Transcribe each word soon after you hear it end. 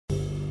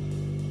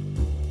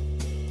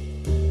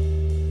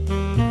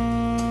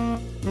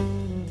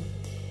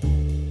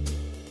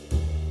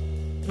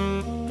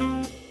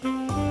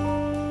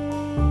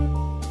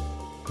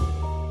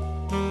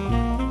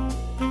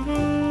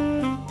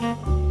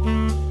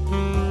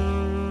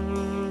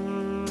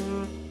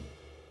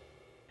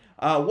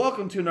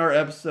Welcome to another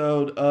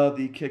episode of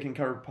the Kick and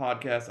Cover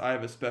podcast. I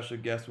have a special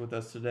guest with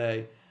us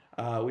today.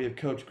 We have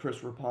Coach Chris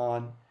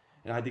Rapon,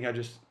 and I think I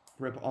just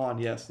rip on.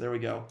 Yes, there we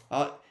go.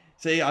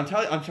 See, I'm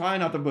trying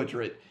not to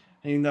butcher it.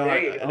 Even though There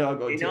you I know go.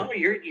 I'm going to.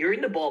 You're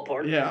in the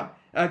ballpark. Yeah,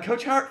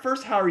 Coach.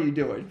 First, how are you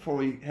doing before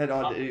we head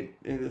on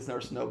into this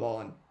another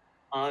snowballing?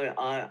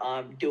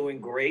 I'm doing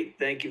great.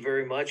 Thank you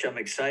very much. I'm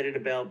excited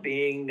about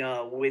being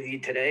with you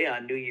today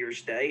on New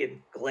Year's Day,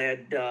 and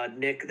glad,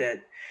 Nick,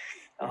 that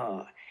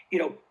uh,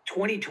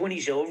 2020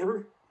 is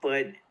over,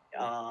 but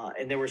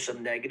and there were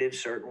some negatives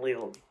certainly,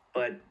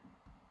 but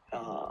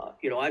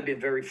I've been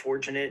very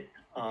fortunate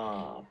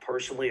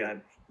personally.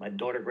 My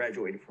daughter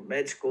graduated from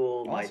med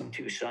school. My Awesome.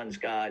 two sons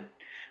got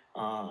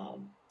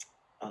um,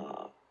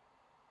 uh,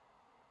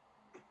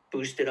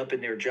 boosted up in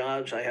their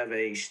jobs. I have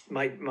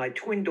my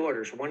twin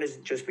daughters. One is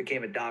just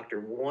became a doctor.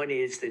 One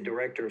is the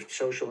director of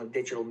social and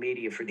digital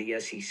media for the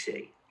SEC.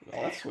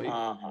 Oh, that's sweet.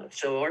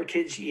 So our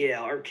kids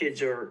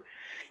are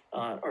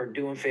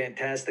doing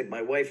fantastic.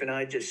 My wife and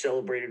I just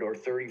celebrated our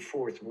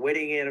 34th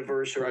wedding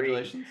anniversary.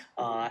 Congratulations.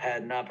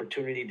 Had an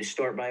opportunity to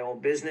start my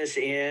own business,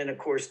 and of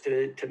course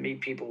to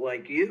meet people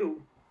like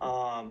you.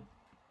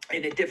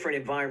 In a different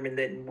environment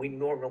than we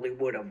normally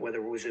would have, whether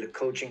it was at a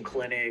coaching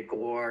clinic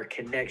or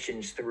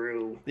connections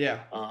Yeah.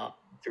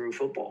 through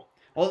football.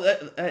 Well,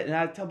 and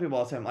I tell people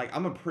all the time, like,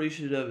 I'm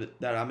appreciative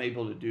that I'm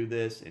able to do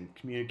this and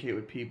communicate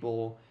with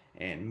people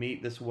and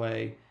meet this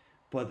way.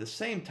 But at the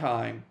same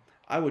time,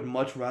 I would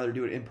much rather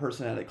do it in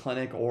person at a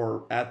clinic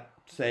or at,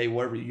 say,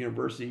 whatever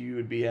university you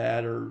would be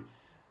at, or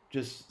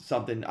just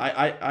something.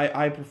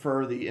 I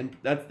prefer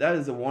that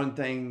is the one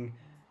thing.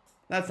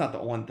 That's not the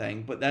one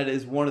thing, but that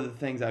is one of the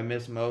things I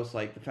miss most.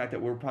 Like the fact that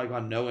we're probably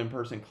going to no in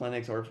person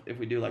clinics, or if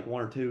we do like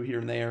one or two here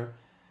and there,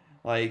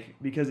 like,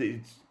 because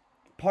it's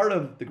part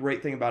of the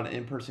great thing about an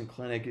in-person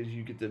clinic is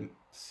you get to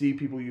see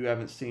people you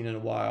haven't seen in a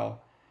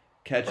while,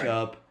 catch Right.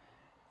 up,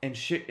 and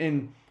shit.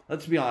 And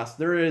let's be honest,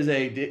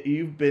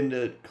 you've been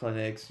to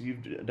clinics,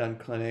 you've done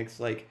clinics,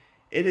 like,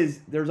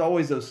 there's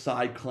always those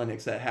side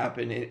clinics that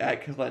happen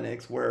at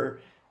clinics where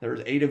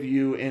there's eight of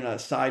you in a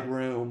side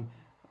room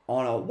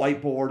on a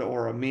whiteboard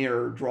or a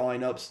mirror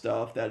drawing up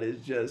stuff that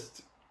is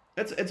just,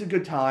 it's a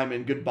good time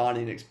and good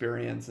bonding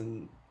experience.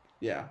 And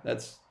yeah,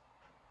 that's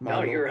my No,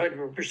 little. you're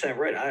 100%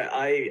 right.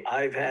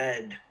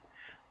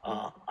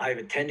 I've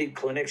attended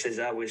clinics as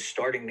I was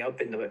starting up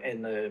in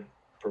the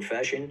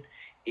profession,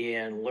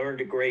 and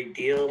learned a great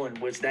deal, and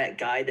was that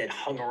guy that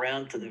hung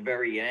around to the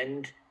very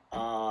end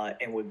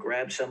and would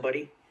grab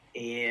somebody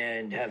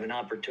and have an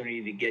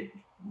opportunity to get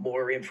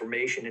more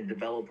information and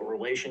develop a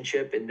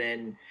relationship, and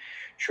then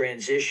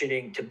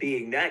transitioning to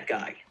being that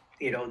guy,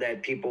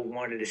 that people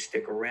wanted to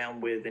stick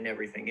around with and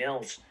everything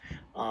else.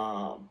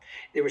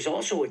 There was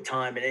also a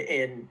time,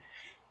 and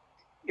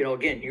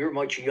again, you're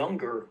much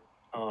younger.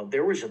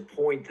 There was a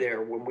point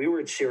there when we were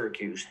at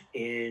Syracuse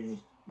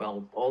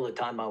all the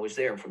time I was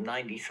there from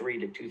 93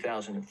 to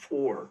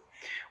 2004,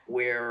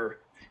 where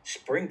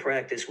spring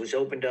practice was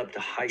opened up to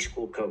high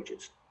school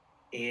coaches.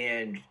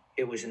 And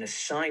it was an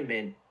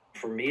assignment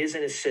for me as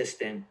an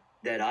assistant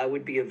that I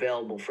would be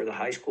available for the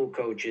high school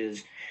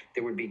coaches.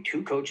 There would be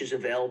two coaches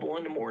available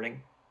in the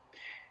morning.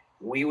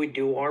 We would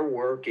do our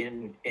work,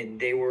 and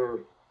they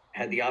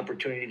had the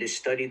opportunity to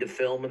study the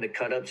film and the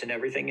cut-ups and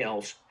everything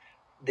else.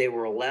 They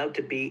were allowed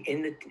to be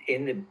in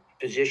the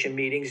position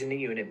meetings and the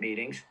unit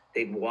meetings.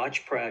 They'd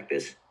watch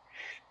practice,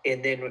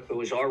 and then it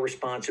was our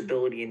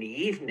responsibility in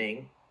the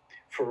evening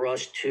for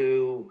us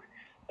to,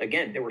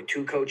 again, there were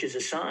two coaches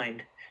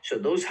assigned, so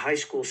those high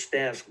school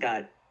staffs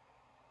got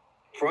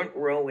front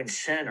row and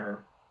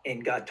center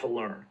and got to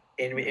learn.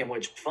 And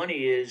what's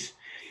funny is,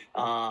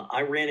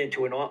 I ran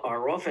into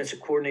our offensive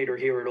coordinator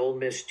here at Ole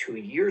Miss 2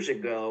 years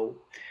ago,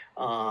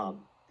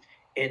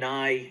 and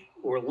I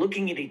were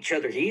looking at each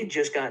other. He had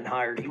just gotten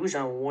hired. He was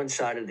on one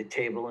side of the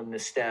table in the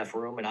staff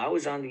room, and I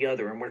was on the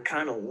other. And we're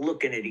kind of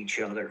looking at each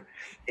other.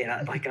 And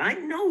I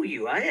know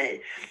you.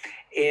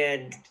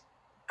 And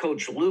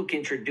Coach Luke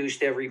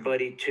introduced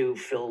everybody to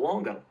Phil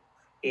Longo.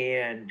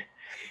 And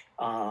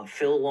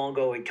Phil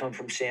Longo had come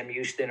from Sam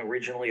Houston,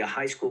 originally a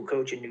high school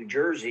coach in New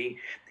Jersey,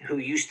 who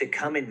used to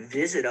come and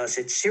visit us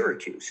at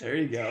Syracuse. There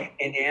you go.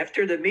 And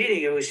after the meeting,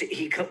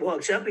 he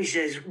walks up, he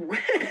says,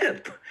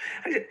 "Rip,"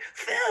 I said,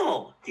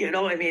 "Phil,"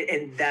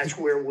 and that's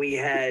where we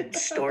had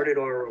started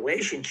our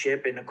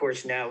relationship. And of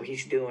course, now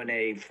he's doing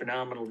a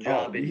phenomenal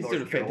job in He's doing a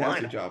North fantastic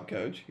Carolina. job,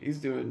 Coach. He's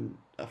doing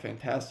a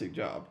fantastic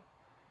job.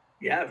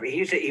 Yeah,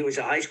 he was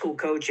a high school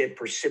coach at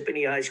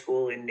Parsippany High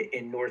School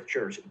in North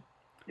Jersey.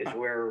 Is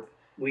where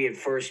we had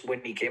first,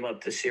 when he came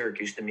up to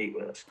Syracuse to meet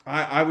with us.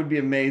 I would be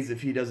amazed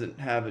if he doesn't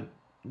have a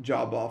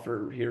job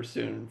offer here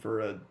soon for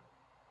a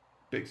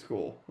big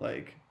school,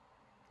 like,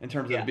 in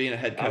terms of being a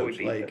head coach.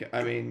 Like,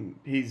 I mean,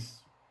 he's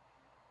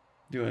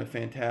doing a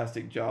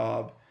fantastic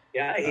job.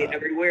 Yeah,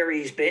 everywhere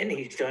he's been,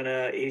 he's done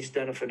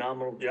a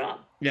phenomenal job.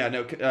 Yeah,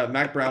 no,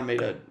 Mac Brown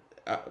made a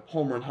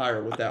home run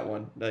hire with that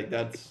one. Like,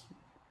 that's,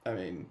 I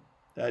mean,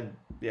 that,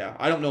 yeah,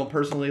 I don't know him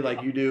personally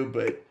like you do,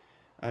 but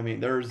I mean,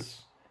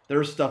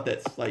 there's stuff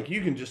that's like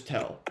you can just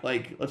tell.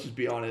 Like, let's just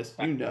be honest,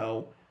 you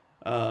know.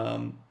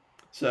 Um,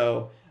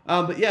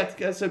 but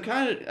yeah, so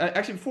kind of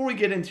actually before we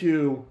get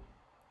into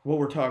what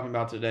we're talking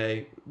about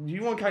today, do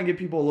you want to kind of give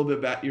people a little bit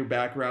about your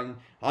background?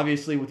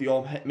 Obviously, with the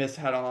Ole Miss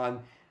hat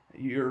on,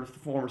 you're the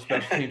former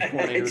special teams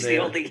coordinator It's the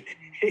there. only.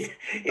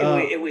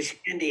 It was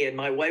handy, and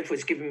my wife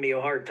was giving me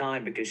a hard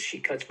time because she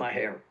cuts my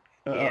hair,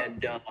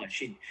 and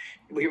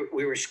we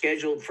were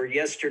scheduled for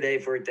yesterday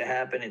for it to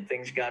happen, and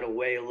things got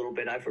away a little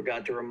bit. I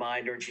forgot to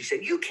remind her, and she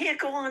said, "You can't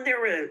go on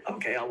there."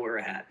 Okay, I'll wear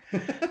a hat.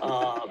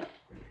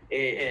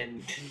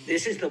 And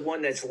this is the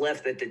one that's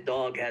left that the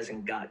dog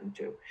hasn't gotten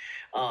to.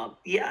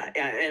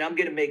 And I'm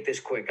going to make this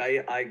quick.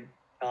 I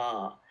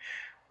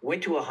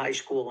went to a high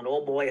school, an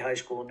all-boy high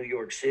school in New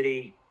York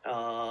City,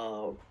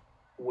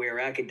 where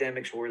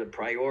academics were the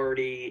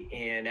priority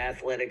and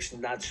athletics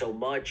not so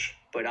much.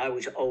 But I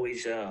was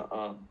always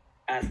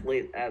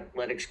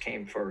athletics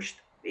came first,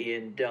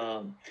 and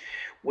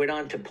went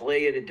on to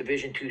play at a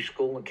Division II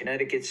school in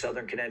Connecticut,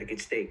 Southern Connecticut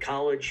State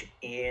College,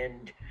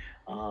 and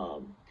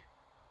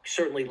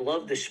certainly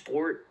loved the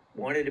sport.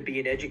 Wanted to be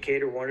an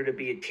educator, wanted to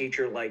be a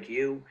teacher like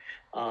you,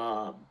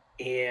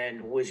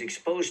 and was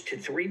exposed to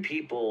three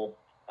people.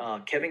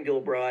 Kevin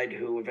Gilbride,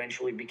 who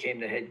eventually became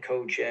the head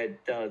coach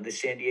at the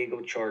San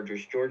Diego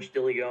Chargers, George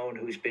DeLeon,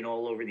 who's been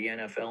all over the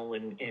NFL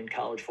and in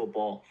college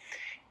football.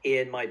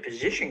 And my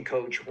position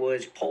coach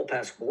was Paul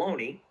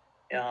Pasqualoni,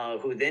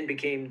 who then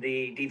became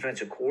the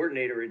defensive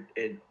coordinator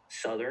at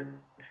Southern.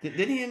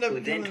 Did he end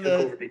up doing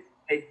the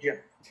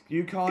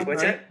UConn?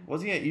 What's right? that?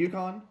 Was he at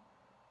UConn?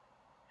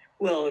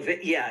 Well,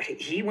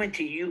 he went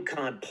to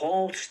UConn.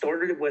 Paul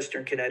started at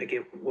Western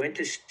Connecticut, went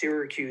to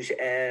Syracuse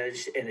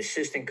as an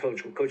assistant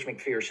coach with Coach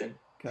McPherson.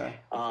 Okay.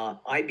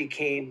 I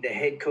became the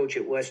head coach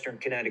at Western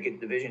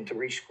Connecticut Division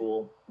III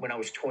school when I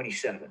was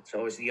 27. So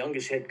I was the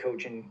youngest head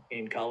coach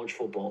in college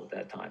football at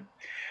that time.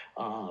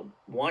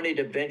 Wanted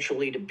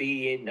eventually to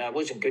be in, I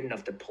wasn't good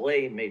enough to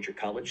play in major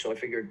college, so I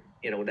figured,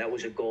 that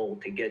was a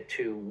goal to get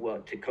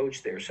to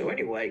coach there. So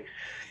anyway,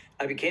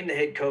 I became the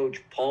head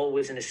coach. Paul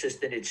was an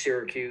assistant at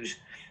Syracuse.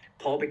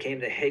 Paul became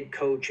the head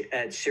coach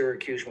at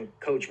Syracuse when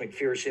Coach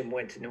McPherson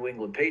went to New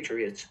England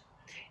Patriots,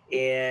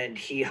 and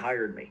he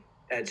hired me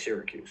at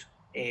Syracuse.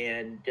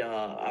 And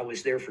I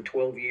was there for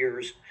 12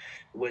 years,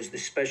 was the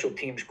special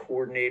teams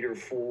coordinator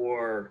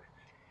for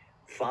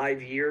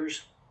 5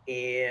 years,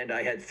 and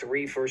I had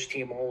 3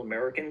 first-team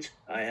All-Americans.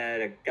 I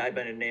had a guy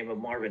by the name of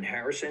Marvin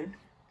Harrison,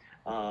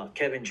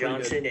 Kevin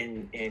Johnson,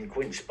 and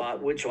Quentin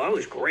Spotwood. So I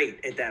was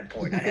great at that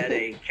point. I had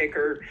a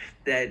kicker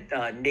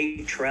that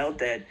Nate Trout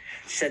that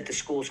set the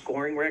school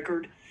scoring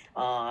record.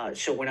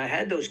 So when I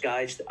had those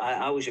guys,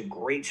 I was a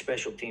great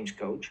special teams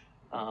coach.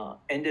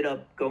 Ended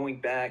up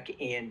going back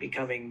and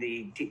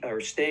becoming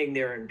staying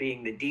there and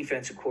being the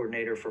defensive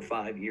coordinator for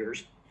 5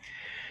 years.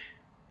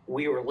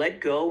 We were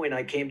let go, and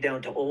I came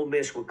down to Ole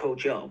Miss with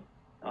Coach O.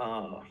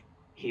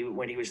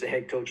 When he was the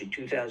head coach in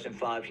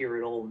 2005 here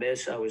at Ole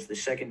Miss, I was the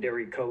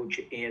secondary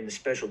coach and the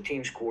special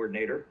teams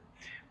coordinator.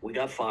 We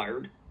got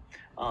fired.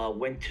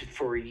 Went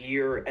for a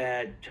year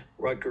at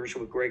Rutgers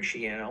with Greg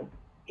Schiano,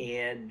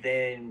 and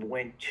then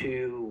went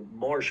to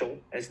Marshall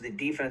as the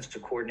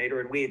defensive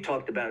coordinator. And we had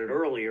talked about it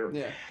earlier.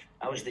 Yeah.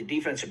 I was the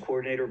defensive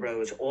coordinator, but I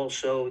was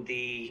also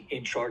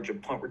in charge of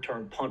punt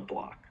return, punt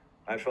block.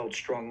 I felt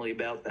strongly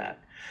about that.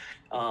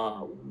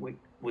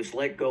 Was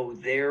let go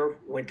there,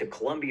 went to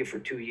Columbia for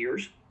 2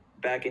 years,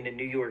 back into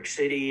New York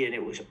City, and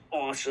it was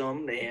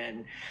awesome.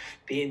 And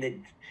being the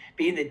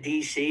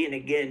DC, and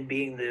again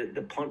being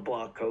the punt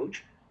block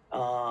coach,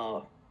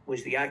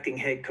 was the acting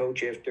head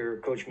coach after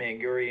Coach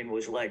Mangurian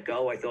was let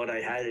go. I thought I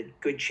had a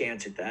good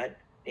chance at that,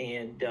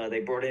 and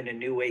they brought in a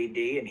new AD,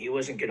 and he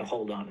wasn't going to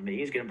hold on to me.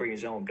 He's going to bring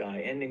his own guy.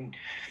 And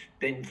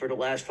then for the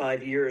last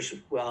 5 years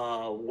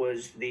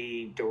was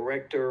the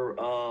director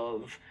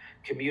of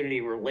community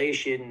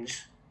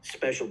relations,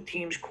 special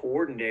teams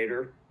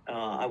coordinator.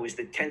 I was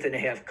the 10th and a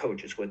half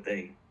coach is what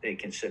they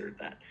considered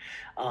that.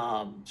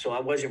 So I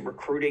wasn't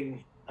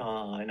recruiting,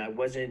 and I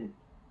wasn't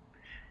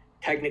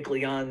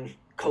technically on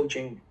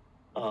coaching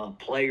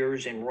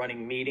players and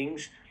running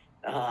meetings.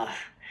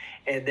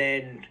 And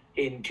then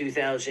in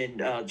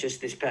 2000, just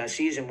this past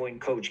season, when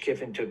Coach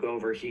Kiffin took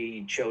over,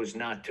 he chose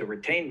not to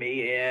retain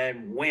me,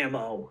 and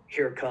whammo,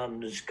 here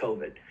comes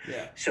COVID.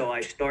 Yeah. So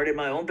I started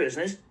my own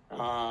business,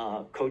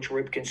 Coach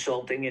Rip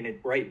Consulting, and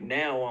right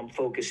now I'm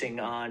focusing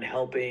on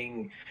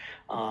helping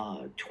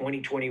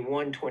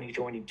 2021,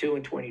 2022,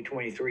 and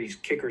 2023's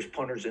kickers,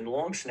 punters, and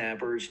long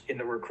snappers in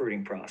the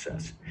recruiting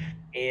process,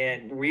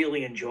 and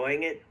really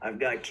enjoying it. I've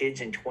got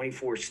kids in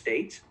 24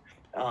 states.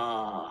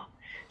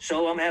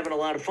 So I'm having a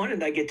lot of fun,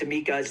 and I get to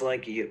meet guys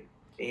like you.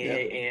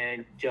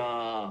 And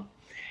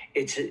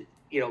it's,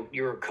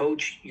 you're a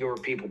coach, you're a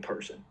people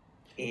person.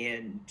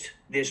 And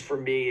this for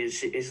me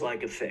is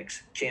like a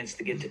fix. Chance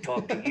to get to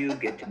talk to you,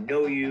 get to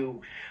know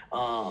you,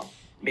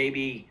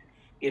 maybe,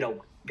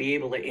 be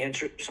able to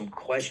answer some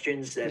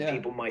questions that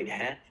people might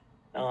have,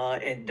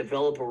 and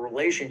develop a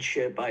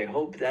relationship. I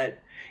hope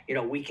that,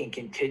 we can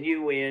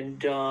continue and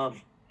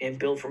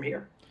build from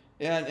here.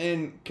 Yeah,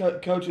 and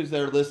coaches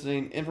that are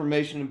listening,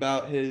 information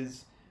about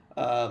his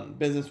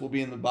business will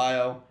be in the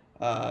bio.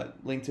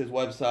 Link to his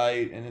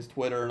website and his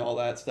Twitter and all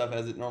that stuff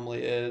as it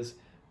normally is.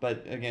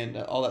 But again,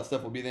 all that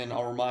stuff will be then.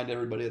 I'll remind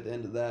everybody at the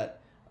end of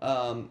that.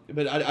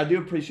 But I do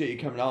appreciate you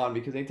coming on,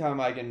 because anytime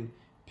I can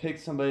pick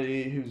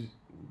somebody whose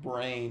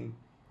brain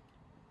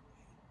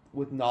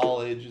with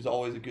knowledge is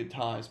always a good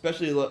time,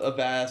 especially a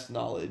vast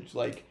knowledge.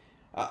 Like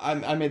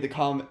I made the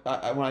comment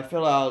when I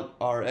fill out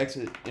our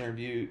exit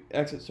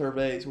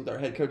surveys with our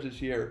head coach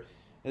this year.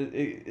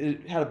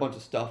 It had a bunch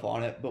of stuff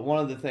on it, but one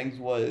of the things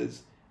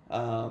was,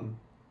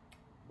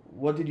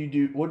 what did you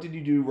do? What did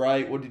you do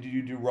right? What did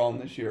you do wrong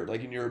this year?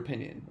 Like, in your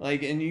opinion,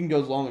 like, and you can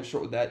go as long as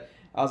short with that.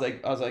 I was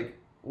like,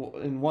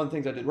 well, and one of the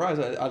things I did right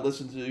is I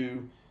listened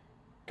to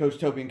Coach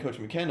Toby and Coach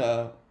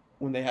McKenna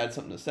when they had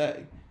something to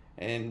say.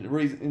 And the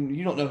reason, and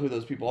you don't know who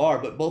those people are,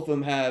 but both of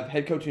them have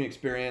head coaching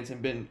experience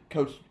and been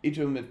coached. Each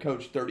of them have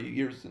coached 30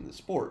 years in the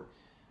sport.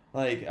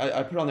 Like,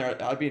 I put on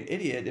there, I'd be an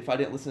idiot if I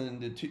didn't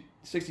listen to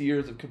 60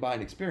 years of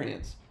combined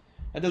experience.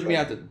 That doesn't mean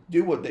I have to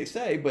do what they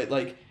say, but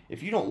like,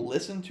 if you don't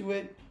listen to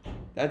it,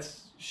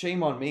 that's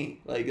shame on me.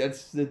 Like,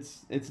 it's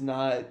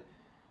not.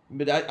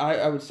 But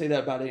I would say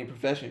that about any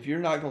profession. If you're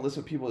not going to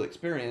listen to people with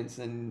experience,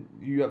 then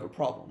you have a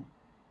problem.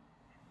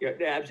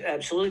 Yeah,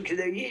 absolutely. 'Cause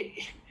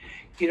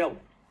you know,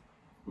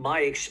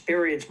 my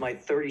experience, my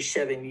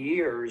 37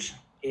 years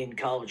in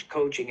college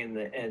coaching,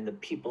 and the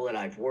people that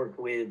I've worked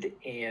with,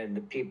 and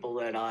the people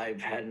that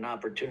I've had an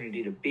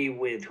opportunity to be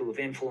with, who have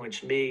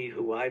influenced me,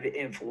 who I've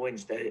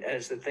influenced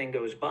as the thing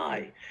goes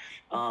by.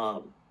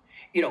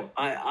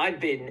 I've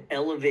been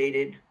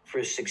elevated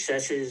for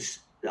successes,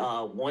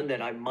 one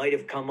that I might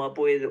have come up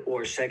with,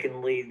 or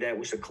secondly, that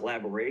was a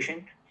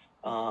collaboration,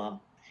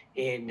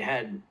 and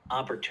had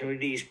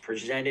opportunities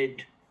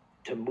presented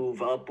to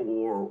move up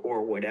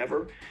or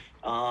whatever.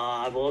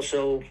 I've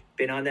also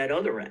been on that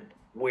other end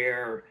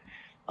where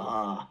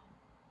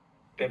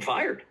been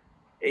fired,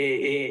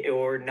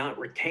 or not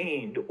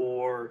retained,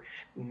 or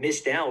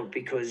missed out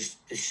because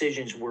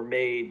decisions were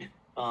made,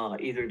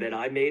 either that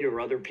I made or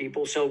other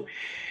people. So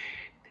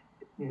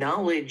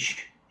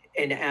knowledge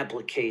and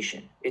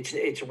application.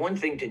 It's one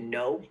thing to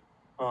know,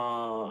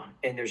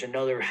 and there's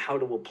another how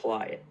to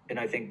apply it. And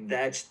I think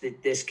that's the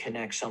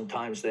disconnect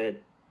sometimes, that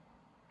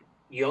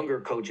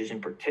younger coaches in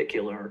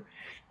particular,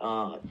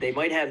 they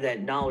might have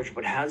that knowledge,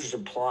 but how does it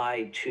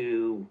apply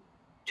to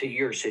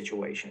your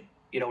situation?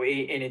 And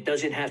it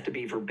doesn't have to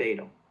be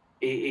verbatim.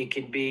 It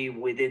can be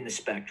within the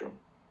spectrum.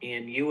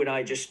 And you and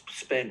I just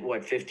spent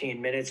 15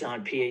 minutes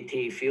on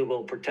PAT, field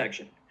goal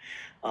protection.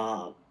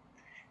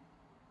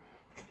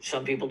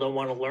 Some people don't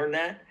want to learn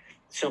that.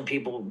 Some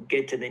people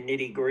get to the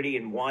nitty gritty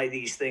and why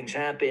these things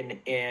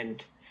happen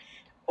and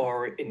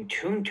are in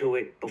tune to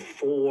it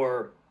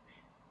before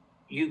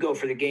you go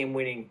for the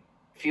game-winning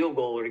field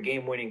goal or the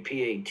game-winning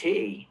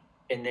PAT,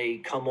 and they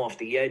come off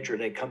the edge or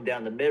they come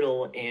down the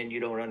middle and you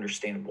don't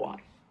understand why.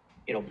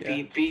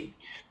 Yeah.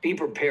 Be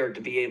prepared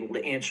to be able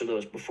to answer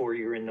those before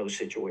you're in those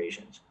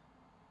situations.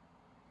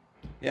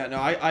 Yeah, no,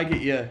 I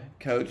get you,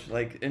 Coach.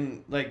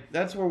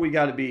 That's where we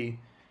got to be.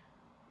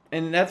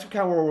 And that's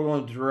kind of where we're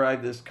going to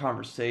drive this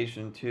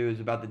conversation to,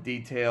 is about the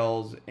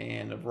details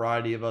and a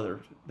variety of other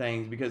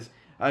things. Because,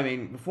 I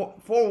mean,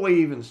 before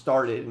we even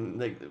started, and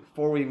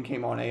before we even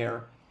came on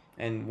air,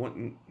 and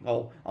went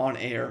on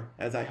air,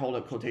 as I hold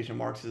up quotation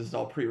marks, this is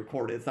all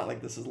pre-recorded. It's not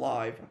like this is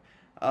live.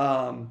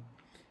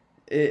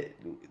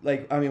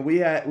 We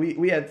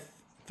had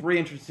three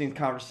interesting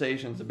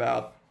conversations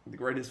about the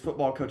greatest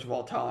football coach of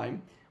all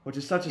time, which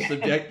is such a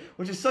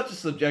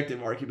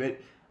subjective argument.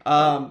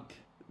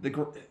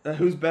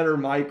 Who's better,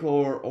 Michael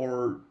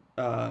or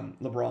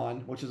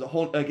LeBron, which is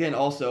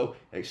also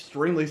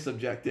extremely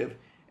subjective.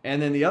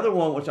 And then the other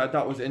one, which I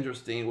thought was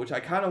interesting, which I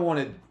kind of want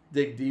to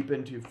dig deep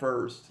into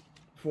first,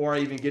 before I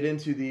even get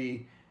into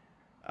the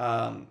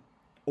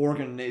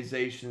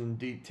organization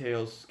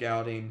details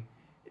scouting,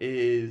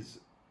 is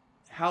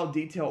how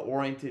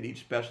detail-oriented each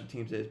special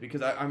teams is.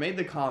 Because I made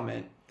the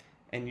comment,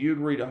 and you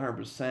agreed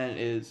 100%,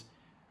 is,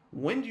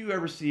 when do you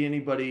ever see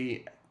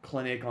anybody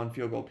clinic on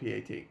field goal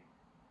PAT?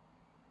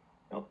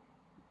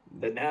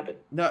 Didn't happen.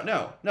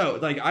 No.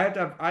 Like, I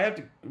have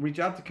to reach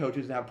out to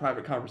coaches and have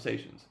private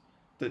conversations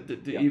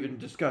to even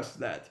discuss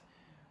that.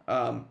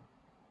 And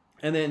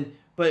then,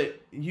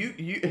 but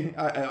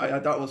I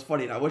thought it was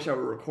funny, and I wish I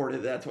would record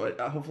it. That's what.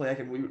 Hopefully,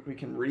 we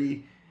can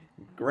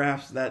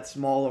re-grasp that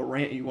small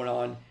rant you went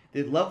on.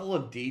 The level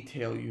of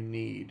detail you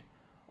need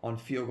on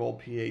field goal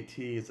PAT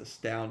is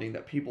astounding.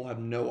 That people have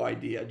no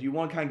idea. Do you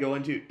want to kind of go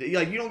into,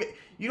 like,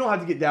 you don't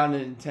have to get down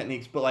into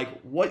techniques, but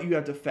like what you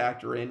have to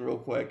factor in real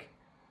quick?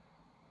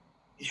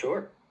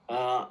 Sure.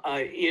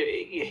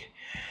 The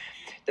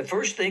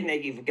first thing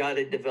that you've got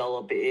to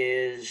develop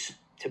is,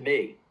 to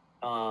me,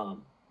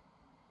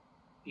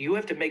 you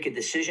have to make a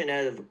decision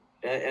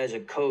as a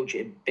coach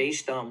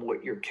based on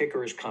what your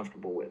kicker is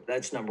comfortable with.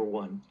 That's number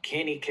one.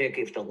 Can he kick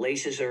if the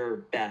laces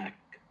are back,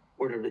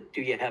 or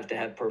do you have to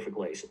have perfect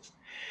laces?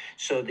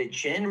 So the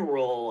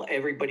general,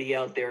 everybody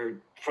out there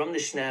from the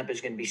snap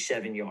is going to be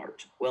 7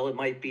 yards. Well, it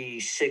might be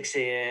 6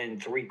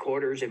 and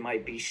 3/4. It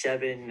might be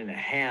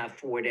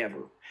 7.5,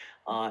 whatever.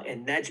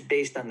 And that's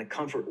based on the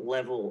comfort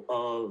level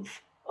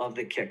of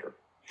the kicker.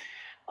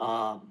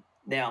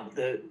 Now,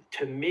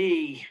 to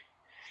me,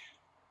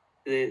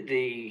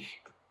 the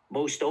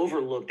most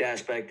overlooked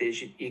aspect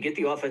is you get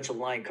the offensive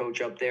line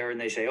coach up there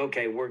and they say,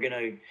 okay, we're going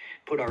to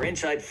put our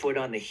inside foot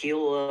on the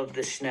heel of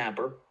the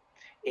snapper.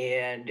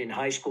 And in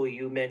high school,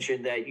 you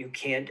mentioned that you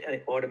can't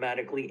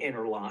automatically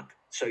interlock.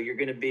 So you're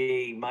going to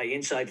be, my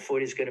inside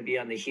foot is going to be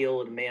on the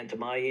heel of the man to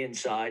my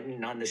inside.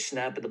 And on the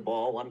snap of the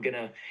ball, I'm going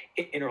to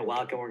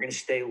interlock and we're going to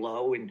stay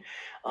low. And,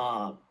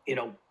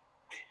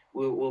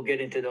 we'll get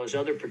into those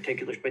other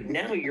particulars. But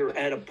now you're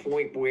at a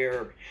point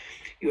where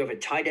you have a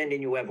tight end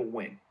and you have a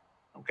wing.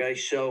 Okay,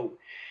 so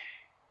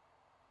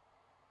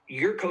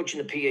you're coaching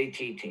the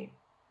PAT team,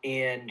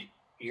 and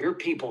your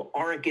people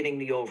aren't getting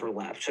the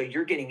overlap. So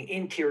you're getting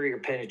interior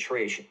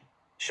penetration.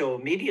 So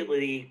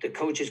immediately the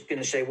coach is going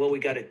to say, well, we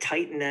got to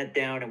tighten that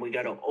down and we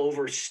got to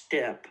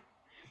overstep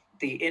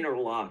the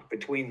interlock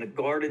between the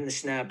guard and the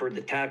snapper,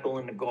 the tackle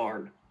and the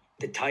guard,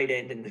 the tight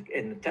end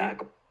and the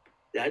tackle.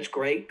 That's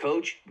great,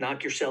 coach.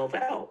 Knock yourself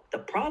out. The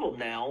problem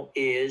now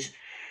is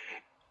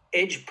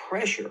edge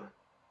pressure.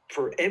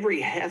 For every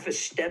half a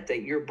step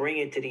that you're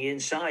bringing to the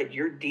inside,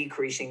 you're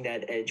decreasing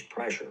that edge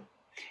pressure.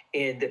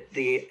 And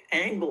the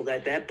angle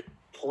that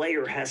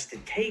player has to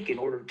take in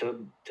order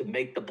to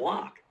make the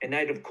block. And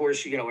that, of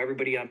course,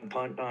 everybody on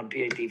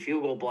PAT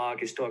field goal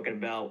block is talking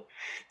about,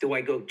 do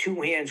I go two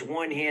hands,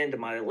 one hand?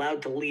 Am I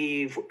allowed to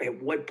leave? At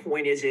what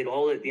point is it?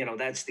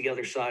 That's the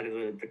other side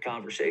of the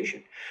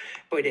conversation.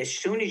 But as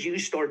soon as you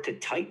start to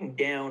tighten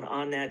down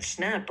on that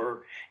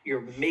snapper,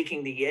 you're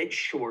making the edge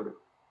shorter.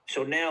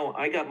 So now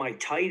I got my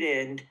tight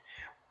end.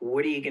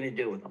 What are you going to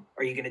do with them?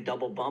 Are you going to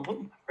double bump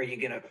them? Are you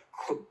going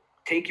to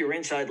take your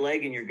inside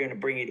leg and you're going to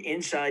bring it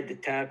inside the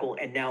tackle?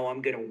 And now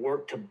I'm going to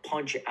work to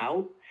punch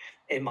out.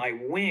 And my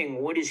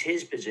wing, what is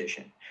his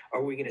position?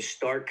 Are we going to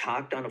start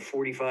cocked on a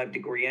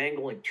 45-degree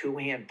angle and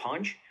two-hand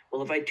punch?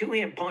 Well, if I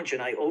two-hand punch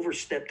and I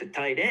overstep the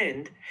tight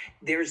end,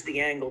 there's the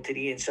angle to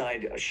the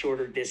inside, a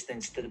shorter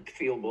distance to the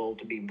field goal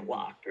to be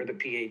blocked, or the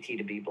PAT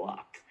to be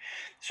blocked.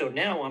 So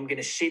now I'm going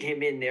to sit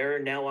him in there.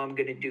 Now I'm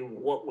going to do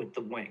what with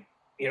the wing?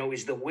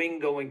 Is the wing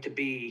going to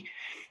be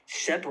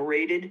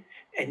separated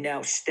and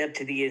now step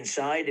to the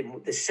inside?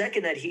 And the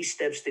second that he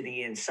steps to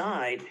the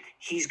inside,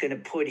 he's going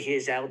to put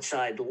his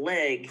outside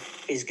leg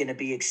is going to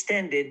be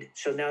extended.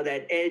 So now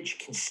that edge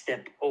can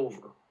step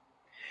over.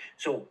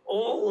 So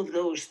all of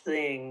those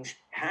things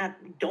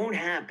don't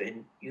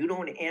happen. You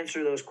don't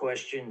answer those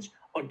questions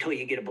until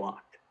you get it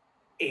blocked.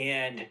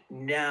 And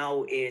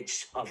now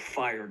it's a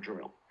fire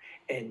drill.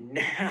 And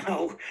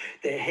now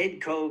the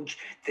head coach,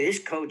 this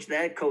coach,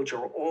 that coach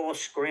are all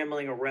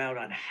scrambling around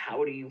on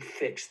how do you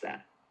fix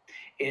that?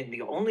 And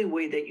the only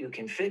way that you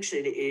can fix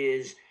it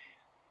is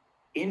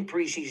in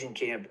preseason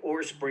camp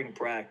or spring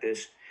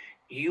practice,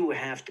 you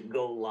have to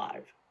go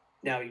live.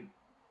 Now,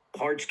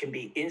 parts can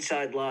be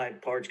inside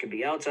live, parts can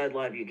be outside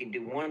live. You can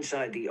do one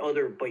side, the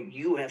other, but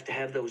you have to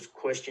have those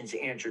questions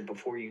answered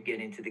before you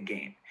get into the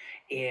game.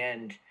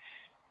 And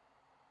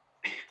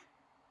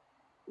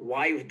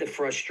why the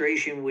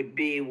frustration would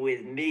be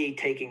with me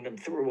taking them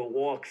through a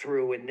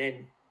walkthrough and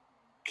then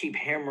keep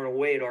hammering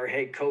away at our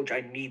head coach.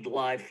 I need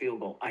live field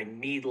goal. I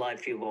need live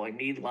field goal. I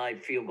need live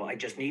field goal. I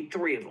just need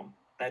 3 of them.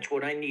 That's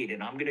what I need.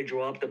 And I'm going to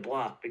draw up the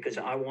block because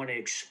I want to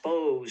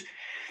expose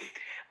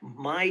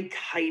my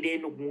tight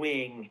end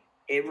wing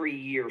every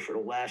year for the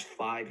last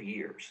 5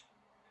 years.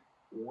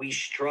 We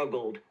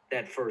struggled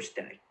that first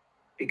day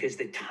because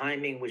the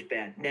timing was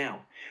bad.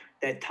 Now,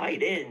 that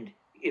tight end,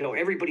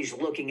 everybody's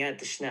looking at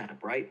the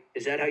snap, right?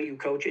 Is that how you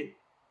coach it?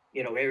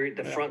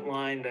 The front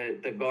line,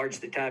 the guards,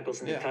 the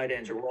tackles, and the tight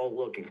ends are all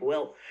looking.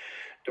 Well,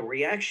 the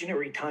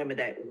reactionary time of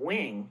that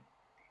wing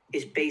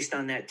is based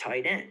on that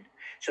tight end.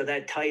 So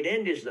that tight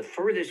end is the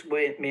furthest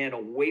man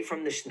away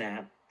from the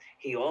snap.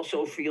 He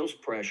also feels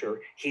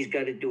pressure. He's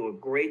got to do a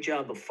great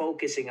job of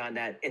focusing on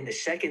that. And the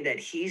second that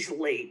he's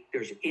late,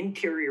 there's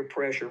interior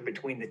pressure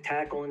between the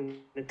tackle and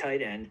the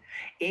tight end,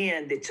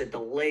 and it's a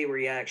delay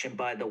reaction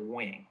by the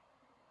wing.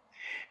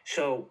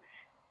 So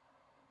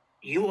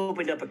you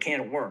opened up a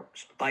can of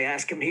worms by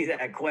asking me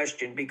that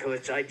question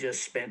because I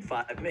just spent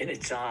 5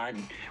 minutes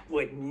on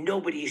what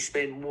nobody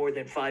spent more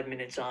than 5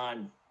 minutes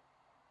on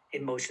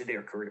in most of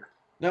their career.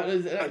 No,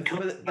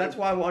 that's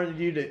why I wanted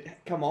you to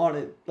come on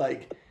and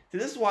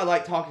this is why I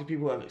like talking to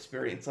people who have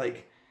experience,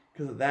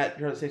 because of that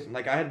conversation.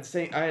 I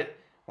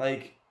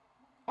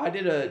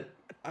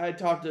had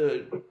talked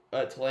to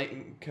a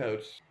Tulane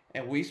coach,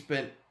 and we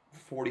spent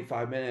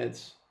 45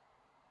 minutes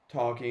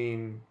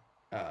talking,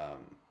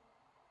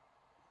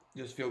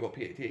 just field goal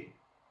PAT.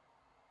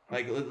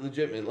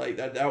 Legitimate,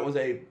 that was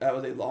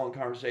a long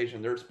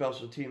conversation. Their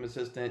special team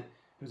assistant,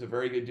 who's a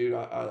very good dude,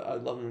 I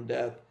love him to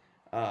death.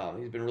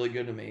 He's been really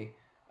good to me.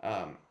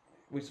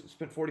 We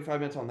spent 45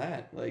 minutes on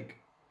that,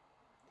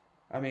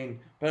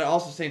 but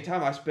also at the same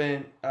time, I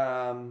spent,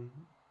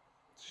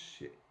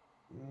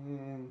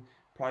 mm,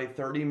 probably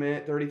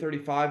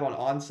 35 on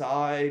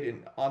onside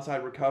and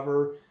onside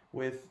recover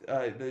with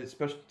the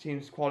special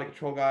teams quality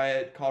control guy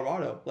at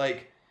Colorado.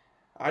 Like,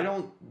 I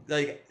don't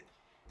like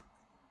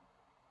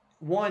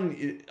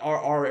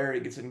our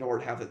area gets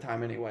ignored half the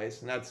time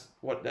anyways, and that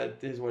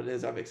is what it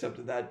is. I've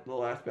accepted that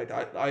little aspect.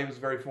 I was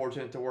very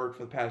fortunate to work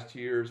for the past 2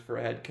 years for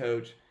a head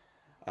coach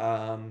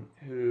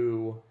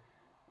who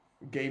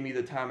gave me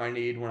the time I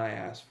need when I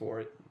asked for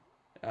it.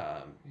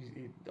 I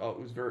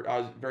was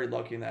very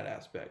lucky in that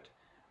aspect.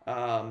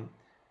 Um,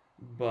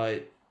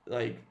 but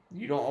like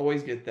you don't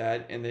always get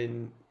that, and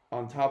then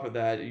on top of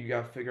that, you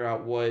got to figure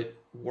out what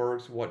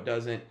works, what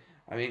doesn't.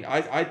 I mean,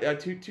 I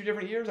two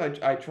different years,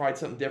 I tried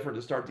something different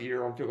to start the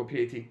year on field goal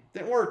PAT.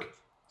 Didn't work.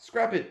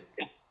 Scrap it.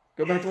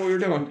 Go back to what you're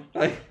doing.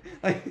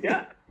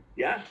 Yeah,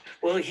 yeah.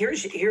 Well,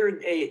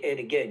 and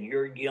again,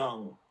 you're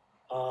young.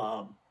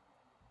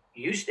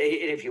 You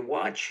stay, and if you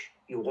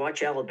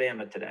watch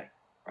Alabama today,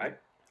 right?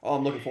 Oh,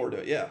 I'm looking forward to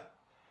it. Yeah.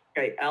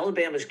 Okay,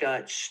 Alabama's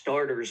got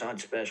starters on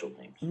special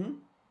teams. Mm-hmm.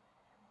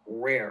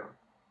 Rare.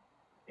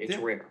 It's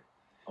rare.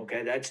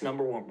 Okay, that's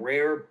number one.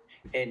 Rare.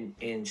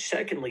 And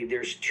secondly,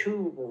 there's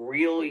two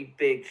really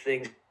big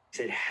things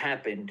that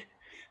happened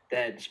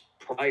that's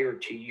prior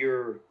to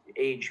your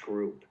age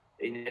group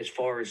in as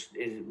far as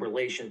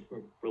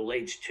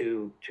relates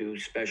to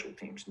special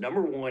teams.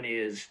 Number one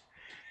is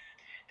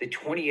the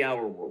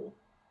 20-hour rule.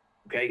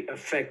 Okay,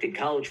 affected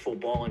college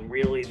football, and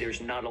really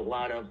there's not a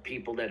lot of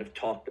people that have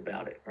talked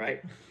about it,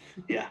 right?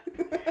 Yeah.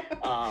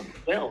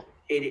 Well,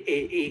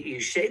 you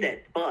say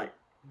that, but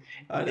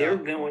they're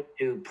going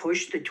to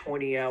push the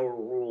 20-hour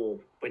rule,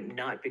 but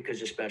not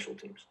because of special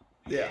teams.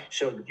 Yeah.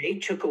 So they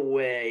took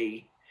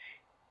away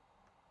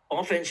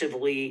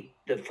offensively,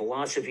 the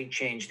philosophy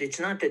changed. It's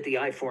not that the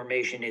I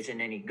formation isn't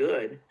any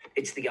good.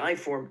 It's the I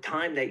form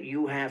time that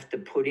you have to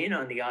put in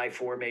on the I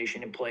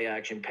formation and play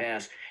action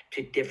pass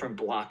to different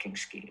blocking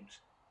schemes.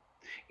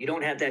 You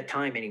don't have that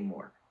time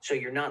anymore. So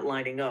you're not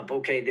lining up.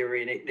 Okay, they're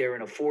in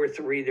a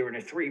 4-3, they're in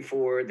a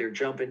 3-4, they're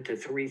jumping to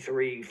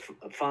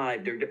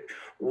 3-3-5. They're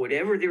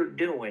whatever they're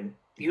doing.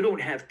 You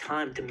don't have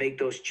time to make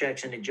those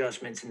checks and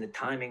adjustments in the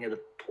timing of the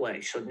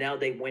play. So now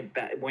they went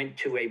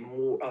to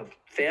a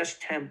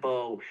fast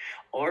tempo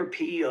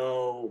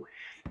RPO,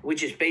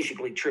 which is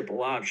basically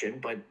triple option,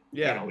 but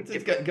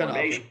it's gun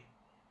option.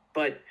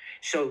 But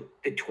so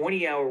the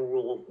 20-hour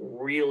rule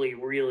really,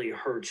 really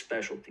hurt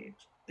special teams.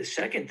 The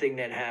second thing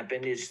that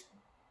happened is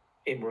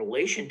in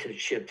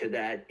relationship to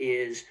that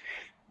is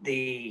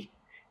the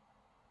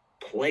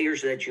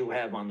players that you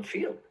have on the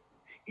field.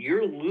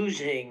 You're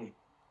losing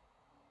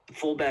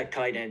fullback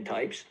tight end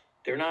types.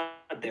 They're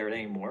not there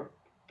anymore.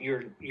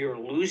 You're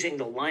losing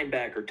the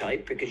linebacker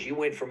type because you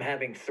went from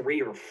having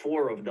 3 or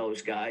 4 of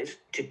those guys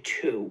to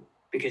 2,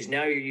 because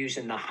now you're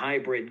using the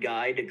hybrid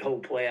guy to go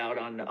play out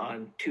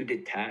on 2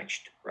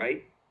 detached,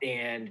 right?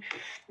 And,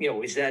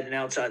 is that an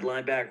outside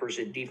linebacker or is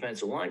it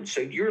defensive line?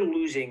 So you're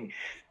losing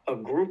a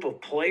group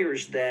of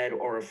players that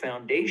are a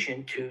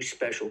foundation to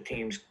special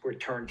teams,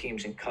 return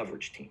teams, and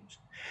coverage teams.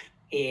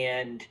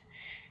 And,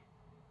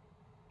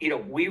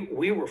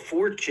 we were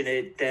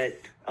fortunate that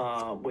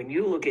when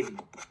you look at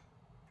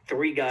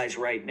 3 guys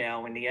right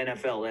now in the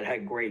NFL that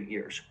had great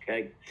years,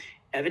 okay?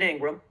 Evan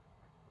Engram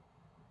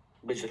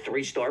was a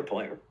 3-star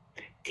player.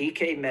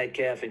 DK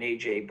Metcalf and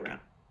A.J. Brown,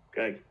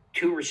 okay?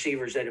 2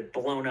 receivers that have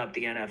blown up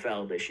the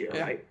NFL this year,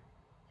 right?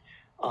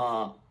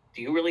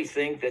 Do you really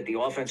think that the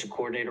offensive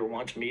coordinator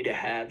wants me to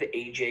have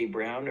A.J.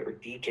 Brown or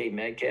DK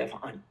Metcalf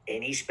on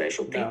any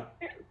special team? No.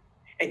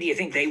 And do you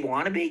think they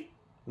want to be?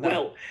 No.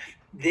 Well,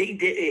 they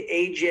did.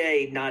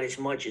 A.J. not as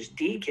much as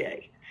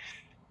DK,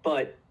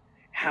 but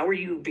how are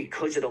you,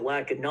 because of the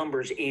lack of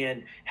numbers,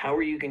 and how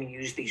are you going to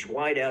use these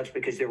wideouts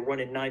because they're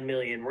running 9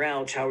 million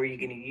routes? How are you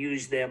going to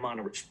use them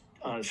on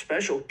a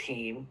special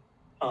team?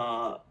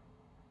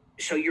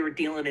 So you're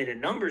dealing in a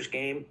numbers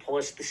game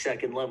plus the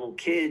second level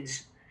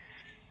kids.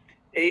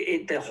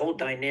 The whole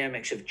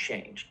dynamics have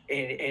changed,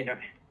 and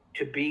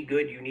to be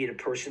good, you need a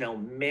personnel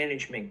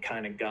management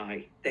kind of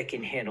guy that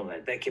can handle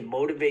that can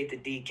motivate the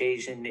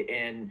DKs and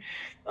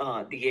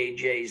the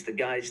AJs, the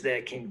guys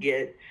that can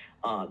get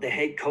the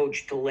head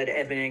coach to let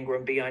Evan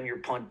Engram be on your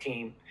punt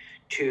team,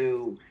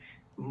 to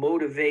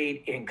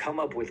motivate and come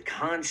up with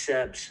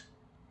concepts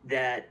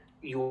that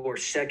your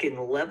second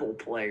level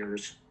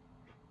players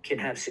can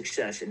have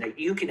success, and that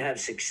you can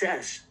have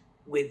success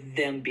with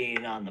them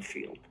being on the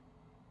field.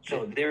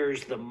 So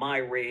there's my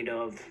rate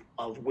of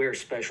where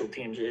special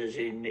teams is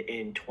in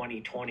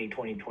 2020,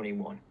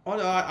 2021. Oh,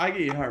 no, I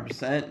get you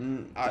 100%,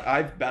 and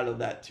I've battled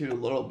that too a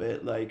little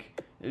bit. Like,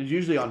 it was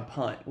usually on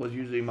punt was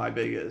usually my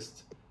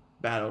biggest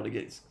battle to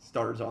get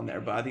starters on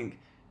there. But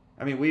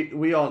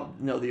we all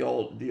know the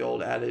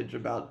old adage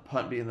about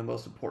punt being the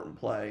most important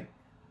play.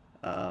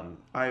 I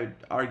would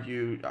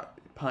argue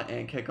punt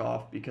and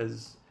kickoff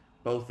because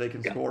both they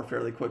can score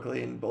fairly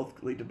quickly and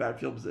both lead to bad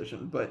field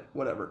position. But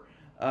whatever.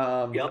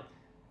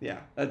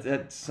 Yeah,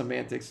 that's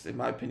semantics, in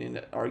my opinion,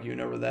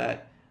 arguing over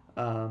that.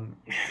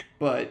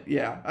 But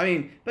yeah,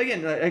 but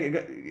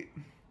again,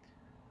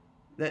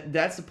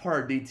 that's the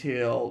part of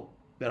detail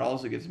that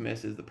also gets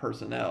missed is the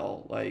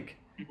personnel. Like,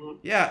 Mhm.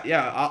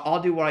 yeah,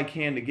 I'll do what I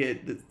can to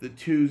get the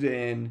twos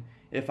in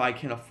if I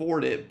can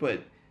afford it,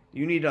 but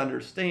you need to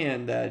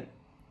understand that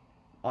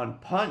on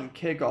punt and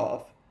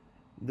kickoff,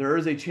 there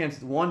is a chance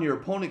that one, your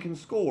opponent can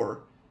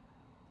score.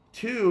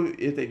 Two,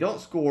 if they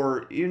don't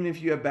score, even if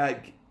you have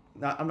I'm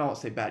not going to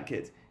say bad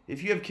kids.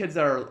 If you have kids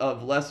that are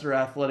of lesser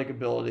athletic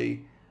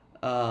ability,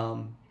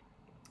 um,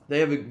 they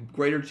have a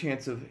greater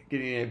chance of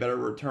getting a better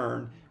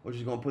return, which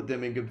is going to put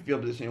them in good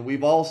field position. And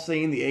we've all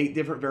seen the 80,000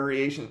 different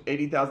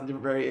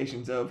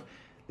variations of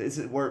this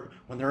is where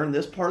when they're in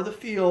this part of the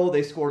field,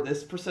 they score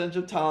this percentage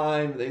of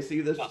time. They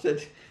see this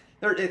percentage.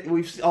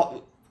 We've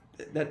all,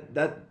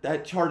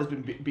 that chart has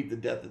been beat to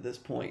death at this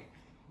point.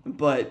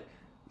 But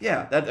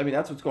yeah,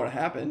 that's what's going to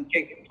happen.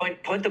 Okay,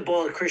 punt the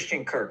ball to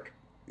Christian Kirk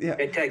Yeah,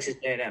 at Texas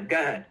A&M. Go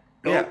ahead.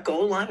 yeah. Go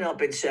line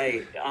up and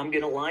say, I'm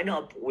going to line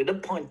up with a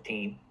punt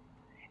team,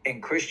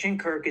 and Christian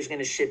Kirk is going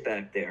to sit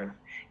back there,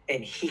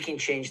 and he can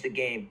change the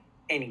game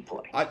any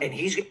play, and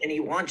he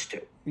wants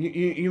to.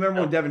 You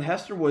remember when Devin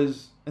Hester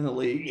was in the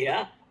league?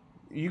 Yeah.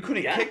 You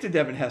couldn't kick to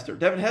Devin Hester.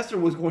 Devin Hester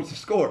was going to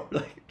score.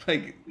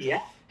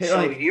 Yeah.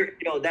 So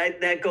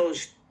that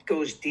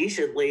goes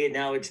decently, and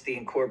now it's the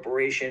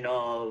incorporation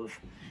of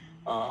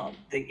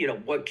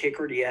what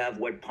kicker do you have,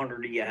 what punter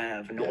do you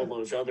have, and all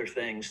those other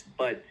things.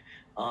 But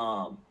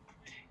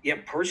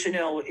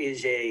personnel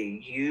is a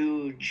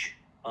huge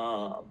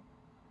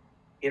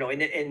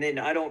and then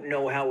I don't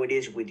know how it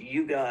is with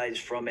you guys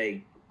from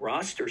a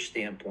roster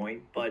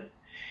standpoint, but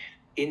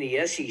in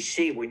the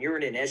SEC, when you're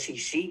in an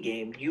SEC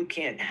game, you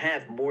can't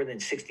have more than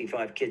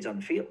 65 kids on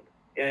the field.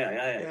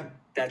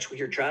 That's what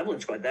your traveling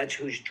squad. That's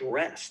who's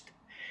dressed.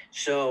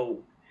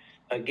 So,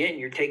 again,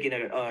 you're taking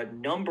a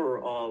number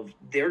of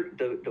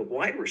the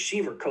wide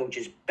receiver coach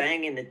is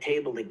banging the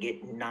table to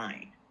get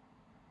 9.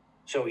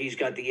 So he's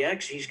got the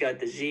X, he's got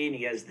the Z, and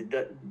he has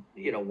the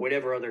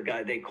whatever other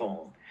guy they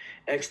call him,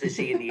 X, the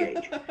Z, and the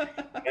H.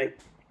 Right?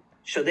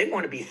 So they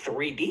want to be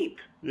 3 deep.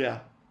 Yeah.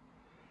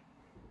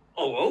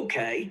 Oh,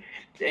 okay.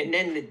 And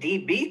then the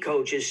DB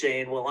coach is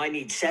saying, well, I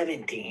need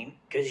 17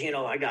 because,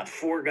 I got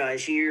 4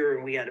 guys here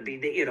and we got to be,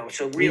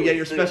 so really. You get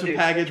your special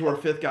package where a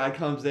 5th guy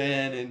comes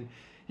in and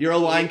your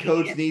line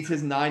coach needs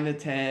his 9 to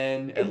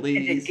 10 at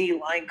least. And the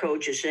D-line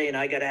coach is saying,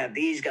 I got to have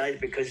these guys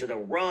because of the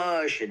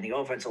rush. And the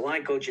offensive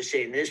line coach is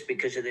saying this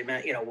because of the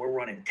amount, we're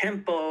running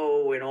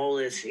tempo and all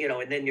this,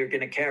 and then you're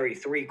going to carry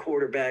 3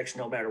 quarterbacks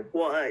no matter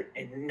what.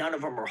 And none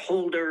of them are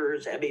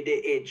holders. I mean,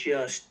 it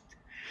just,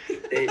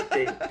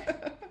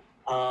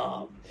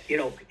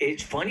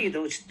 it's funny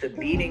the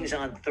meetings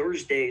on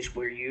Thursdays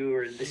where you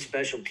are the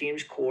special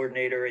teams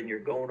coordinator and you're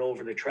going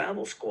over the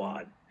travel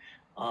squad.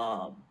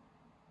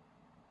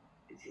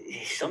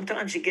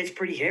 Sometimes it gets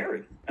pretty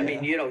hairy. I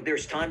mean,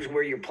 there's times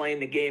where you're playing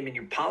the game and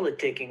you're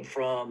politicking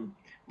from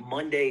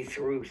Monday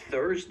through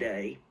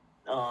Thursday.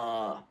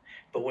 But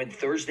when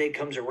Thursday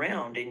comes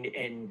around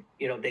and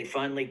they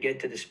finally get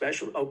to the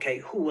special, okay,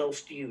 who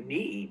else do you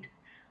need?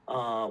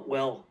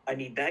 Well, I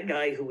need that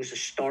guy who was a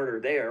starter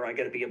there. I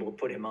got to be able to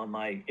put him on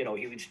my,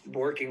 he was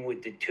working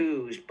with the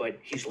 2s, but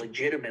he's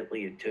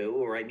legitimately a 2,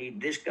 or I need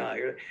this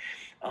guy.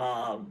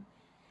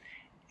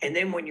 And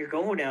then when you're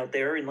going out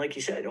there, and like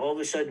you said, all of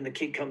a sudden the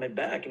kid coming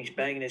back and he's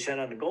banging his head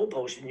on the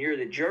goalpost and you're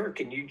the jerk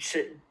and you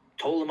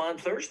told him on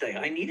Thursday,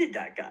 I needed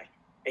that guy.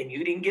 And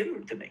you didn't give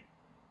him to me,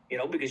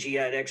 because he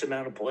had X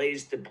amount of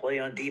plays to play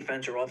on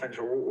defense or offense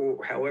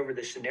or however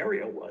the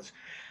scenario was.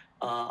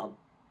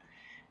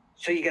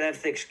 So you got to have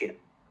thick skin.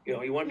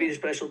 You want to be the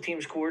special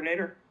teams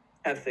coordinator?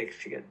 Have thick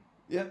skin.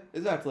 Yeah,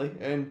 exactly.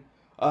 And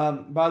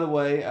by the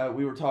way,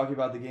 we were talking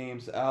about the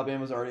games.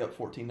 Alabama's already up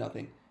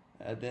 14-0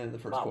 at the end of the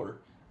first quarter.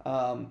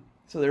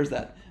 So there's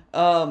that.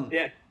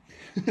 Yeah.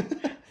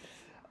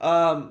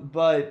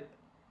 But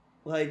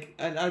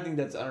I think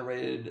that's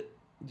underrated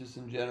just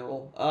in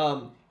general.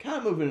 Kind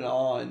of moving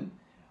on.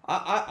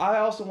 I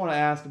also want to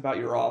ask about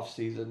your off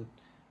season.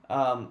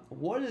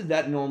 What does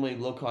that normally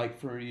look like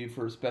for you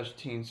for special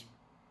teams?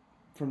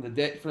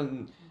 This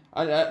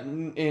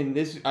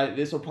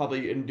will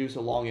probably induce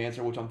a long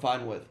answer, which I'm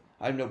fine with.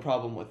 I have no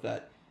problem with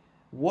that.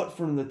 What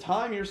from the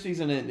time your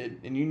season ended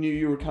and you knew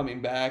you were coming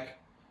back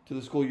to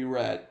the school you were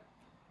at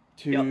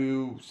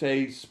to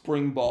say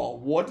spring ball,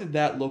 what did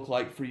that look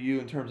like for you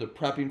in terms of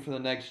prepping for the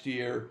next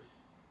year?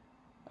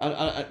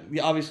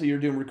 Obviously you're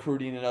doing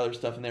recruiting and other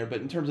stuff in there, but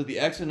in terms of the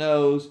X and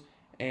O's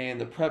and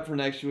the prep for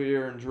next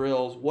year and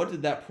drills, what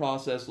did that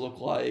process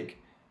look like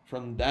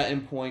from that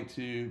endpoint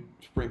to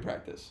spring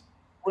practice?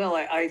 Well,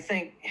 I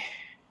think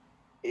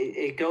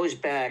it goes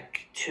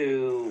back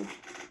to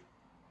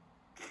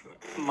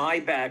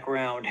my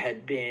background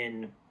had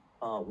been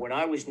when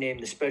I was named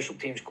the special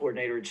teams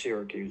coordinator at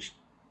Syracuse.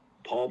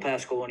 Paul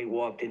Pasqualoni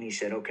walked in. He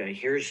said, "Okay,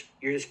 you're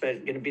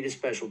going to be the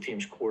special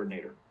teams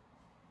coordinator.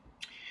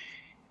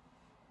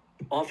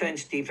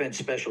 Offense, defense,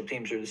 special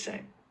teams are the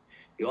same.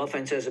 The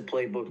offense has a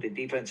playbook. The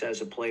defense has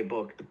a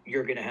playbook.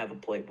 You're going to have a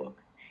playbook.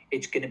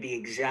 It's going to be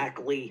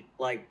exactly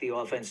like the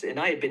offense." And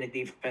I had been a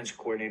defense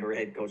coordinator,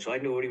 head coach, so I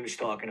knew what he was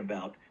talking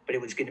about. But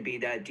it was going to be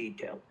that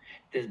detailed.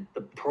 The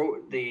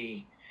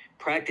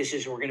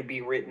practices were going to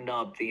be written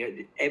up.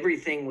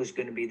 Everything was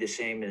going to be the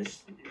same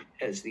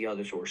as the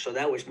others were. So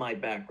that was my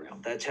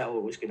background. That's how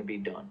it was going to be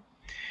done.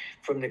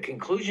 From the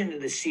conclusion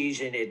of the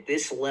season at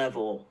this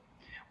level,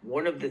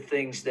 one of the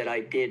things that I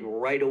did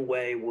right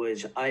away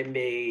was I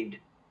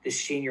made the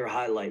senior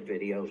highlight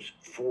videos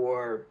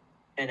for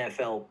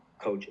NFL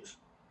coaches.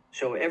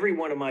 So every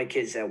one of my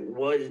kids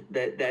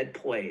that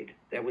played,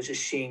 that was a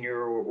senior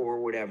or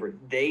whatever,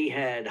 they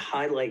had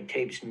highlight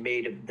tapes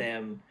made of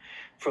them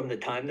from the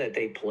time that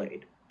they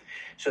played.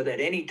 So that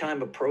any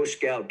time a pro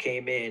scout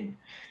came in,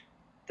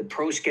 the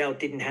pro scout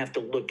didn't have to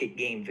look at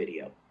game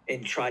video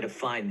and try to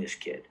find this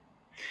kid.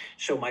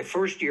 So my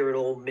first year at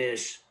Ole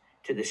Miss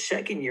to the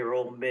second year at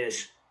Ole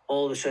Miss,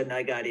 all of a sudden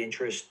I got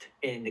interest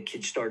and the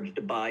kids started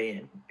to buy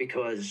in,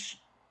 because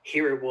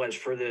here it was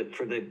for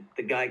the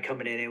guy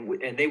coming in,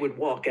 and they would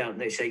walk out and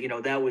they say,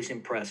 that was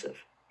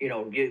impressive.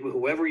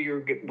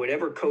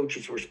 Whatever coach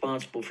is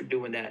responsible for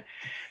doing that,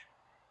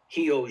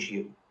 he owes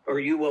you, or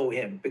you owe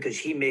him, because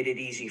he made it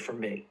easy for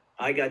me.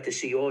 I got to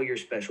see all your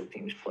special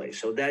teams play.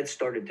 So that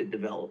started to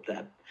develop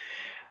that.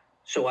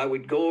 So I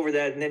would go over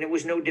that, and then it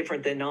was no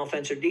different than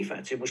offense or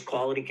defense. It was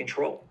quality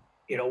control.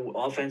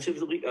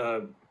 Offensively,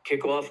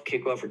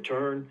 kickoff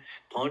return,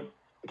 punt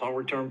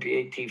return,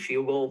 PAT,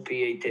 field goal,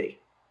 PAT.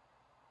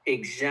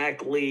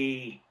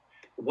 Exactly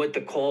what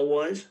the call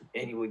was,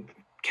 and you would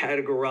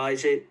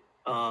categorize it.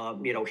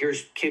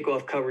 Here's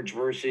kickoff coverage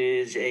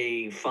versus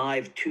a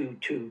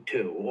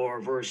 5-2-2-2, or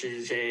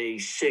versus a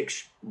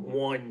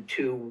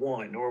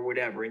 6-1-2-1, or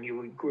whatever, and you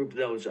would group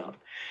those up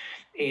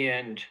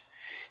and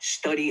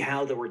study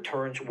how the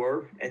returns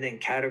were, and then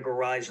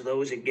categorize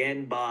those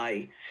again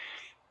by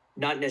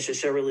not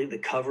necessarily the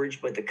coverage,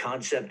 but the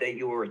concept that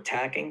you were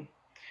attacking.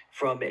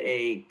 From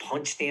a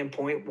punt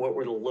standpoint, what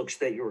were the looks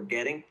that you were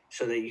getting,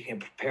 so that you can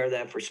prepare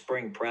that for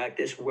spring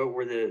practice? What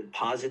were the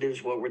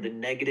positives? What were the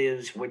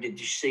negatives? What did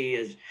you see?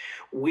 As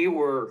we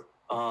were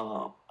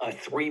a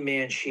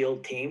three-man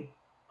shield team,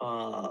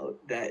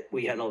 that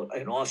we had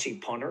an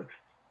Aussie punter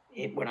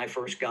when I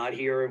first got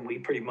here, and we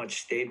pretty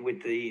much stayed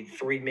with the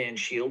three-man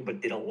shield,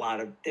 but did a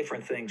lot of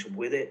different things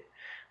with it.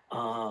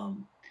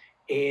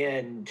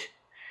 And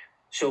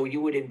so you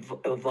would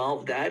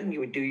evolve that, and you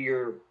would do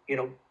your,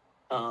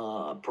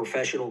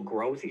 professional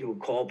growth. You would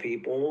call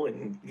people,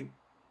 and,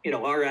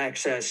 our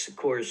access, of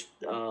course,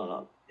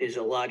 is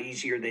a lot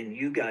easier than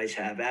you guys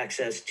have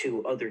access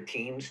to other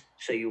teams.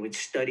 So you would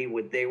study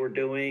what they were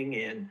doing.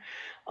 And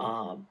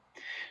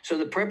so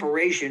the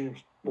preparation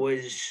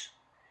was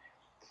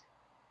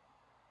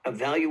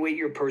evaluate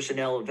your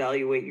personnel,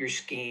 evaluate your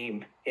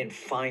scheme, and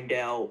find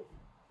out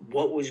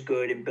what was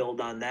good and build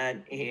on that,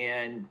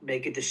 and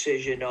make a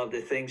decision of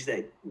the things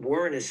that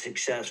weren't as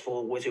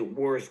successful. Was it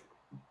worth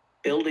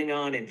building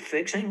on and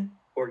fixing,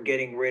 or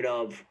getting rid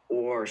of,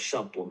 or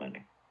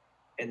supplementing?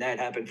 And that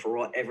happened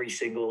for every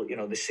single,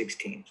 the 6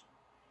 teams.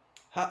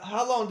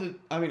 How long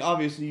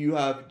obviously you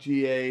have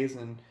GAs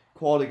and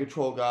quality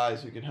control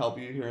guys who can help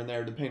you here and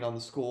there depending on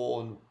the school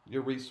and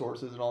your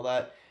resources and all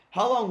that.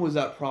 How long was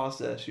that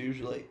process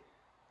usually?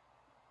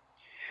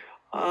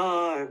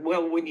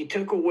 Well, when you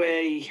took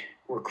away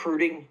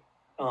recruiting,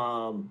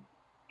 now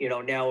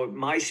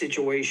my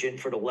situation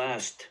for the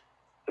last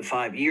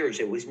 5 years,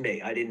 it was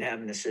me. I didn't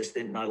have an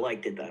assistant, and I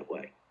liked it that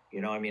way.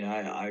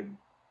 I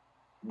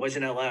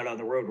wasn't allowed on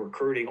the road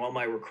recruiting. All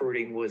my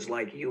recruiting was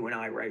like you and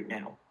I right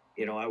now.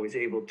 I was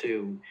able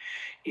to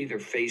either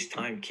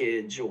FaceTime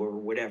kids or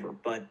whatever,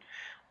 but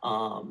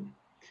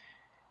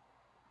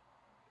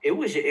it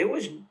was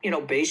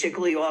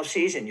basically off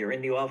season. You're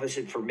in the office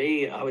for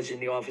me, I was in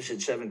the office at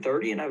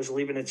 7:30, and I was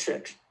leaving at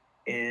 6,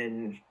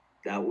 and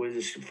that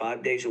was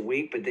 5 days a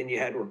week. But then you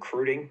had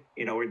recruiting,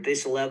 at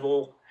this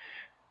level.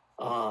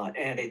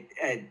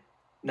 And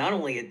not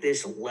only at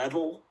this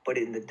level, but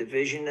in the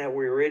division that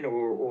we're in,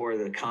 or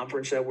the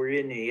conference that we're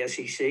in, the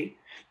SEC,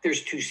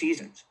 there's 2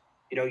 seasons.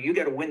 You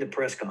got to win the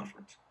press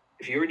conference.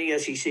 If you're in the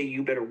SEC,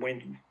 you better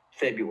win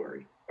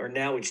February, or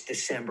now it's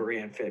December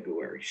and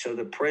February. So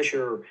the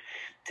pressure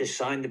to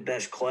sign the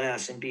best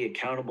class and be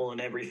accountable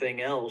and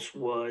everything else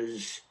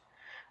was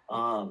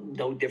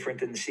no different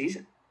than the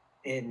season.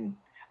 And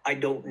I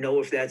don't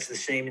know if that's the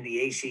same in the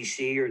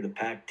ACC or the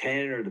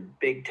Pac-10 or the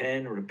Big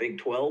 10 or the Big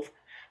 12.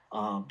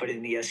 But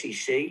in the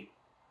SEC,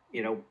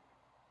 you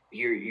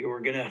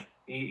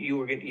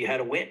had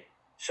to win.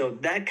 So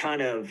that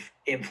kind of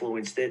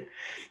influenced it.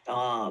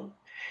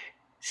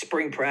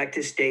 Spring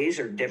practice days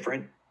are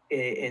different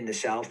in the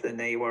South than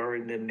they were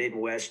in the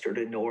Midwest or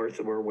the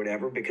North or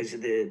whatever, because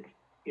of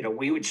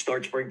we would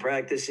start spring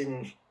practice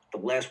in the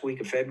last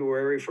week of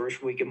February,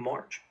 first week of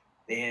March,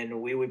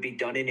 and we would be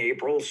done in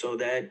April, so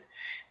that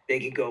they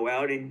could go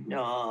out and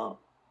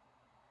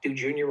do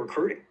junior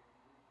recruiting.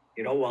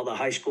 While the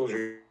high schools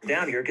are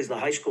down here, because the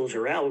high schools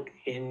are out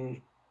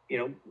in,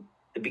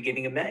 the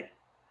beginning of May.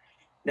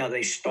 Now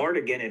they start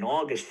again in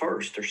August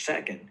 1st or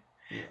 2nd.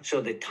 Yeah.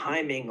 So the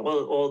timing,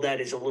 all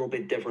that is a little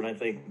bit different, I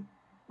think,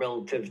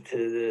 relative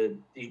to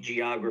the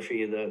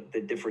geography of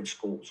the different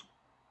schools.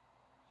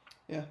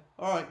 Yeah.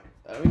 All right.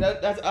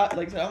 That's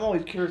like I said, I'm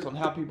always curious on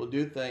how people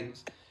do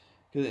things.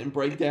 Cause in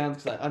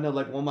breakdowns, because I know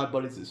like one of my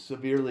buddies is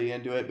severely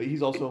into it, but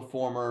he's also a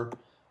former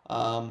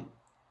um,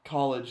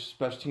 college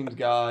special teams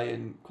guy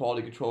and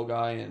quality control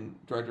guy and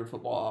director of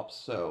football ops.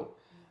 So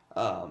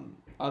I'm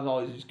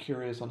always just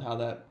curious on how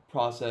that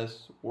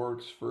process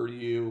works for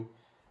you.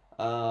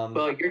 Um,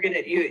 Well,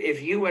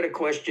 if you had a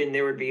question,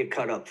 there would be a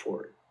cut up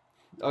for it.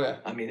 okay,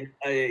 I mean,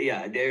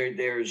 yeah,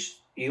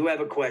 there's you have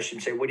a question,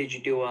 say, what did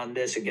you do on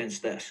this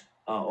against this?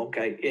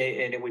 Okay,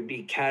 and it would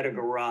be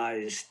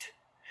categorized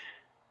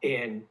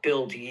and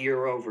built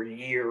year over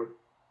year.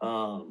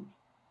 Um,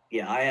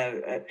 yeah, I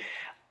have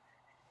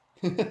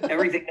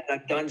everything that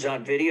I've done's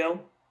on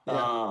video.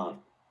 yeah,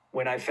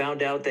 When I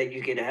found out that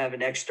you could have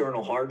an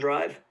external hard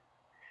drive,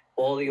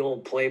 all the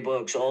old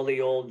playbooks, all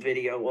the old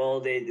video,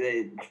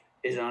 the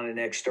is on an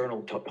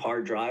external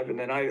hard drive, and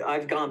then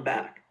I've gone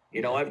back.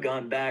 You know, I've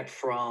gone back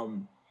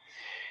from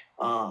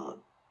uh,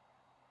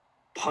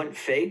 punt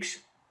fakes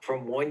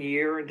from 1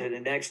 year to the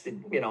next.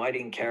 You know, I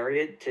didn't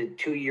carry it to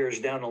 2 years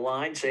down the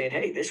line, saying,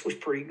 "Hey, this was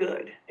pretty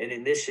good." And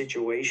in this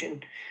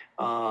situation,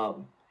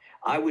 um,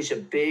 I was a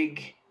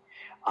big.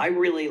 I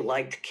really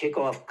liked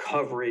kickoff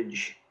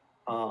coverage,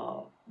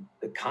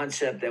 the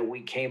concept that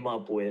we came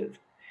up with,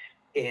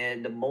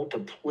 and the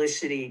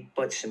multiplicity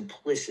but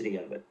simplicity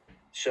of it.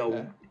 So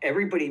okay,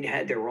 everybody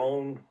had their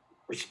own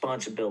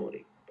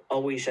responsibility.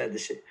 Always had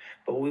this,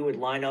 but we would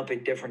line up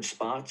in different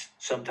spots.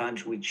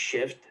 Sometimes we'd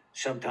shift.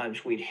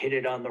 Sometimes we'd hit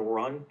it on the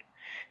run.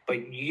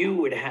 But you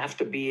would have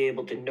to be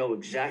able to know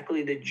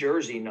exactly the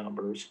jersey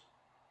numbers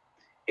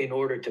in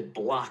order to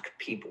block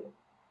people.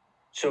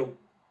 So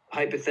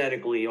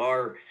hypothetically,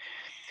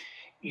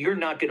 you're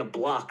not going to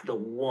block the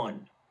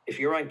one. If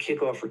you're on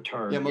kickoff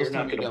return, yeah. you're Most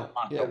not time you going to don't.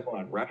 block Yeah, the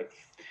one, right?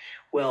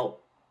 Well,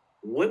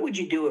 what would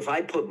you do if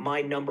I put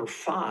my number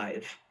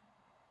 5,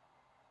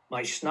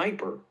 my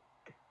sniper,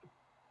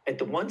 at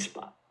the one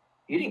spot?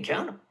 You didn't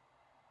count him.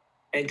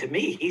 And to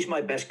me, he's my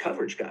best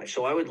coverage guy.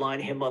 So I would line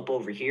him up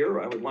over here,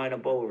 or I would line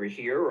up over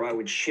here, or I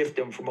would shift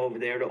him from over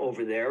there to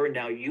over there. And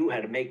now you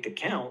had to make the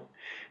count,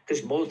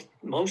 because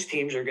most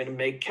teams are going to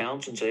make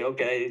counts and say,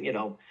 okay,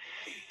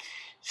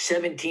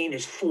 17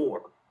 is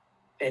 4.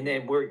 And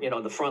then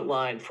the front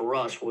line for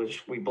us was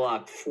we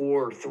blocked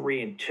 4,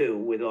 3, and 2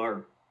 with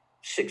our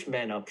 6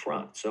 men up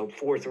front. So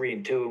 4, 3,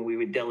 and 2, and we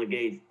would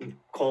delegate,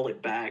 call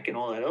it back, and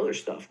all that other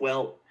stuff.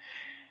 Well,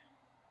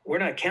 we're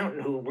not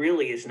counting who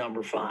really is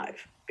number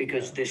 5,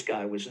 because yeah, this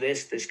guy was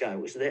this guy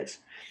was this.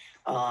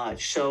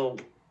 So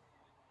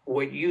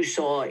what you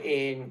saw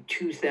in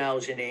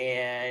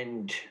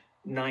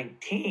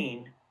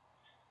 2019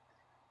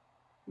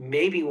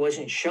 maybe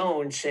wasn't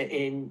shown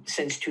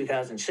since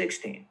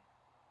 2016.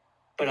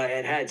 But I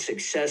had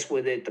success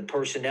with it. The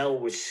personnel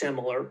was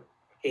similar,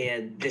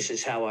 and this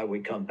is how I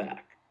would come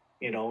back.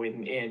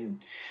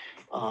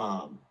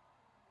 Um,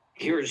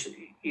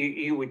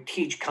 you would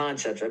teach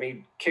concepts. I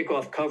mean,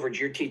 kickoff coverage,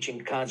 you're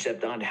teaching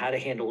concept on how to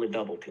handle a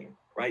double team,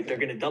 right? They're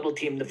going to double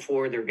team the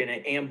 4. They're going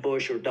to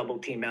ambush or double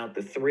team out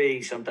the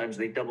 3. Sometimes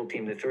they double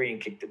team the 3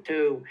 and kick the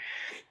 2.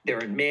 They're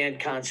in man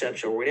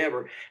concepts or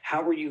whatever.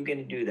 How are you going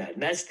to do that?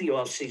 And that's the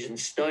off-season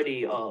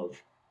study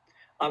of,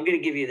 I'm going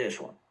to give you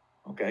this one.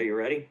 Okay, you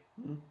ready?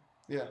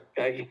 yeah,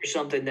 Okay, here's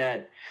something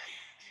that,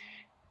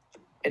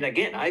 and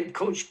again, I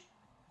coached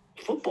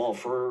football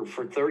for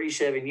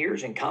 37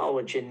 years in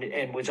college,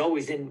 and was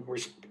always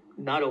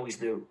not always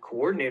the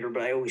coordinator,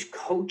 but I always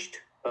coached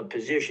a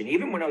position.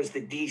 Even when I was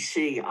the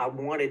DC, I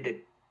wanted to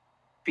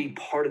be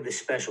part of the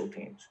special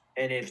teams.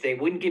 And if they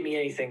wouldn't give me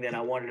anything, then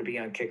I wanted to be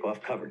on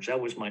kickoff coverage. That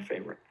was my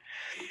favorite.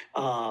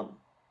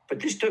 But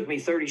this took me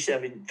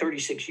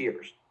 36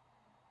 years.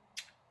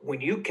 When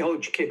you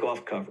coach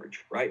kickoff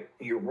coverage, right,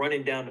 you're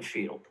running down the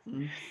field,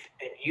 mm-hmm.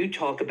 and you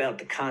talk about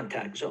the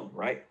contact zone,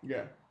 right?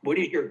 Yeah. What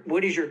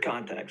is your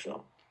contact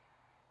zone?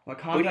 My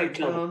What do you contact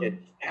tell zone. them?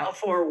 How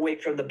far away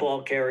from the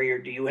ball carrier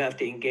do you have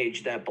to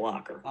engage that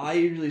blocker? I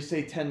usually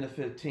say 10 to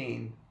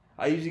 15.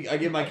 I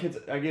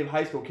give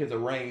high school kids a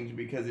range,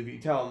 because if you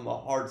tell them a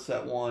hard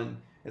set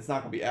one, it's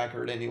not going to be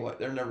accurate anyway.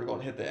 They're never going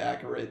to hit the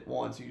accurate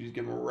one, so you just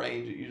give them a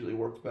range. It usually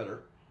works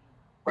better.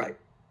 Right.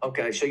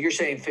 Okay, so you're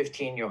saying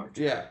 15 yards.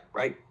 Yeah.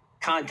 Right?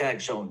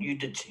 Contact zone. You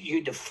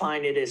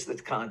define it as the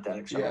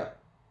contact zone. Yeah.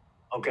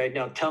 Okay,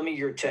 now tell me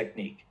your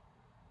technique.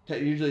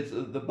 Usually it's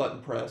the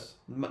button press,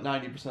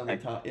 90% of the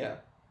time. Yeah.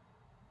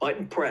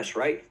 Button press,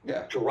 right?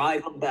 Yeah.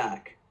 Drive him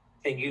back.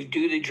 And you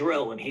do the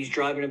drill, and he's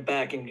driving him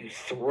back, and you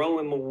throw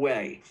him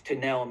away to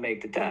now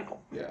make the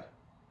tackle. Yeah.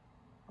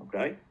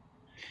 Okay?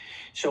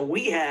 So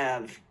we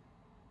have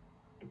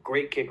a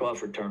great kickoff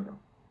returner,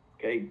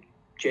 okay?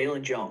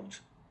 Jalen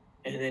Jones.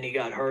 And then he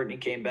got hurt, and he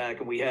came back,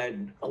 and we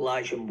had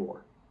Elijah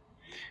Moore.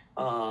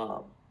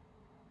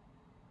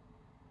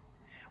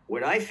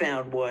 What I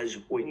found was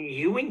when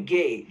you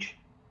engage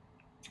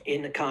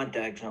in the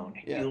contact zone,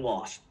 Yeah. you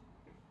lost.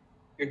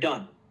 You're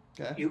done.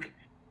 Okay.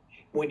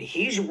 When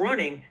he's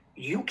running,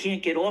 you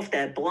can't get off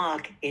that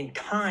block in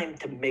time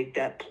to make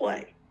that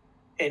play.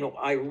 and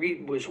I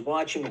was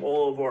watching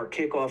all of our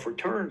kickoff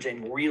returns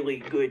and really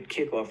good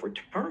kickoff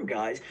return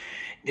guys.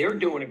 They're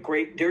doing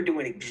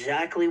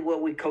exactly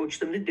what we coached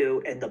them to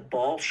do, and the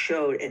ball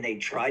showed, and they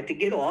tried to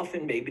get off,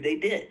 and maybe they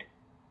did.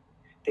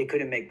 They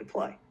couldn't make the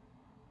play.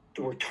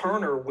 The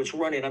returner was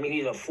running, I mean,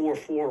 he's a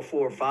 4.4,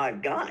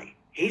 4.5 guy.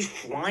 He's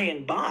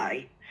flying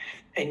by,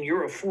 and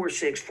you're a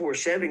 4.6,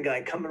 4.7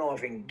 guy coming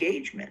off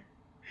engagement.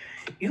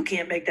 You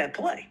can't make that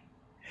play.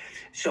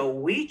 So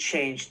we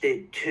changed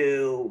it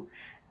to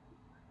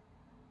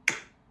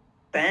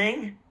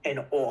bang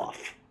and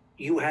off.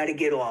 You had to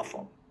get off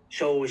them.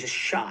 So it was a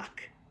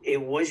shock. It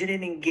wasn't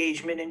an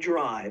engagement and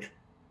drive.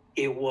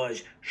 It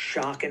was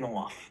shock and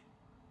off.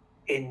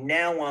 And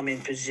now I'm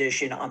in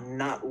position. I'm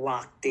not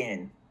locked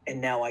in.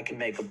 And now I can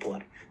make a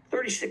play.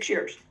 36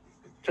 years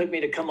took me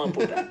to come up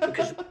with that.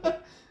 Because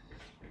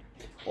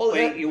Well,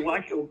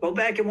 go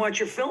back and watch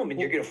your film, and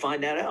you're going to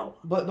find that out.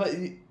 but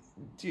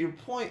to your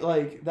point,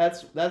 like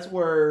that's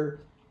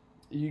where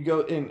you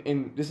go,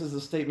 and this is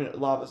a statement a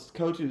lot of us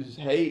coaches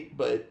hate,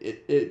 but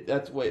it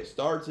that's the way it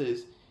starts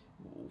is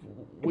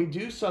we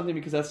do something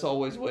because that's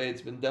always the way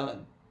it's been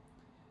done.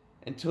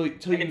 Until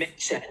And you, it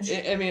makes sense.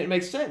 I mean, it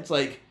makes sense.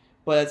 Like,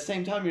 but at the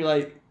same time, you're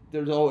like,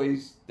 there's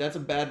always that's a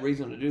bad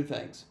reason to do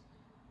things.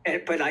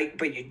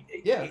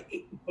 Yeah.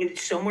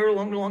 Somewhere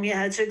along you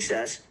had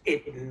success.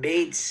 It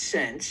made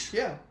sense.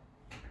 Yeah.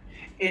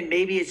 And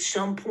maybe at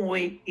some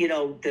point, you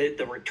know, the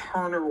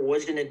returner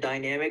wasn't a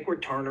dynamic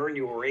returner and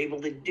you were able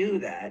to do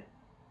that.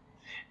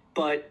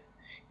 But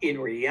in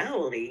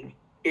reality,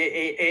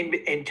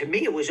 and to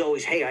me, it was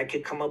always, hey, I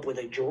could come up with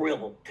a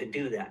drill to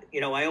do that.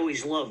 You know, I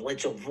always love,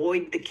 let's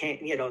avoid the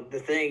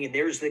thing. And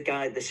there's the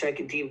guy, the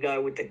second team guy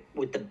with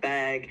the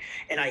bag.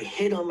 And I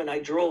hit him and I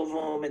drove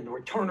him and the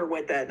returner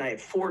went that. And I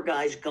had 4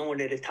 guys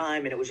going at a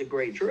time and it was a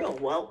great drill.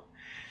 Well,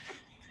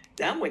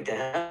 that went to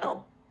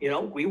hell. You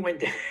know,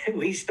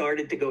 we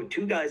started to go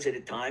 2 guys at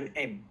a time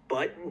and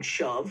butt and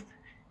shove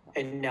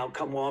and now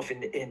come off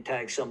and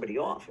tag somebody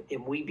off.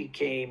 And we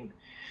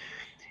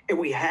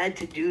had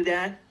to do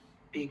that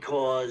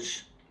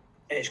because,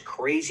 as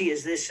crazy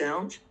as this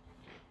sounds,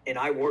 and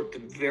I worked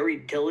very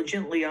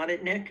diligently on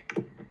it, Nick,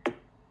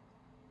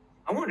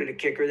 I wanted a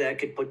kicker that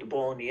could put the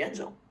ball in the end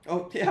zone.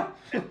 Oh, yeah.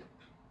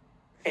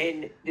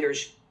 And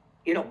there's,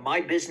 you know,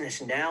 my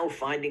business now,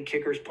 finding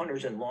kickers,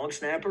 punters, and long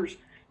snappers,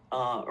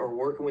 or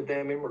working with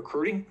them in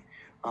recruiting.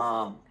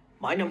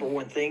 My number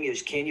one thing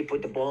is, can you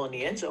put the ball in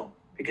the end zone?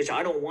 Because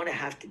I don't want to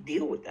have to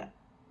deal with that.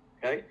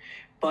 Okay.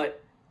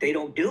 But they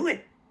don't do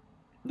it.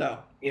 No.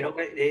 You know,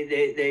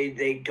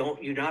 they don't,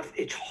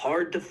 it's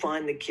hard to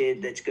find the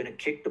kid that's going to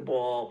kick the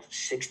ball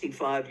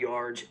 65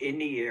 yards in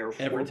the air,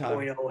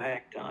 4.0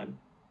 hack time.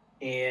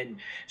 And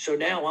so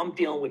now I'm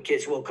dealing with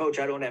kids. Well, coach,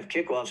 I don't have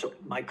kickoffs. So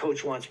my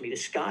coach wants me to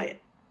sky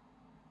it.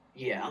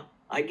 Yeah,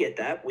 I get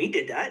that. We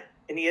did that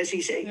in the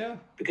SEC. Yeah.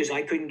 Because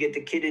I couldn't get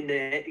the kid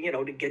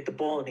to get the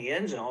ball in the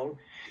end zone.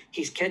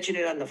 He's catching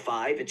it on the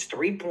 5. It's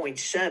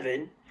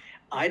 3.7.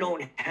 I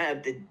don't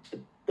have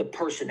the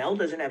personnel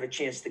doesn't have a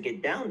chance to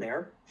get down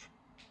there.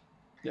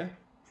 Yeah.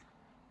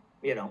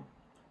 You know.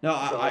 No,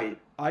 so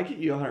I get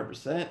you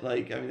 100%.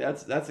 Like, I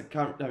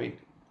mean,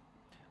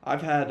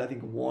 I've had, I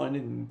think, 1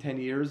 in 10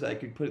 years I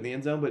could put in the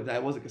end zone, but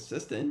that wasn't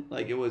consistent.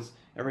 Like, it was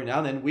every now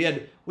and then. We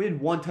had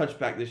 1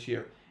 touchback this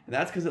year, and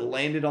that's because it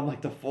landed on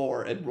like the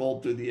 4 and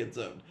rolled through the end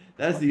zone.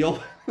 That's the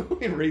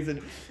only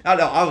reason. I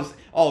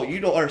know. You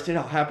don't understand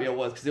how happy I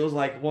was because it was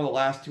like one of the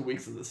last 2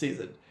 weeks of the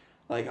season.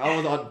 Like, I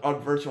was on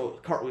virtual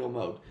cartwheel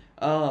mode.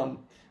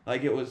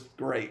 Like, it was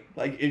great.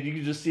 Like, you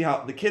could just see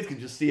how the kids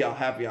could just see how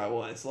happy I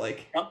was.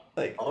 Like,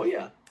 oh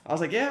yeah. I was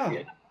like,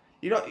 yeah.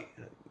 You know,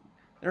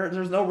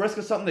 there's no risk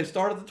of something. They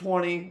start at the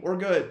 20. We're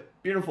good.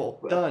 Beautiful.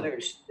 Done.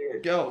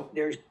 Go.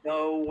 There's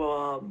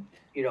no,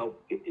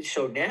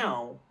 so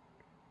now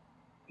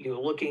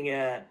you're looking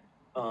at,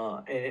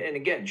 and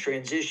again,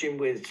 transition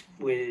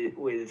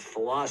with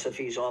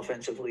philosophies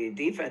offensively and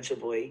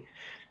defensively.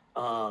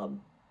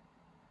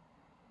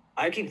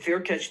 I can fair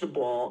catch the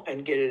ball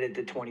and get it at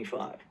the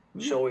 25.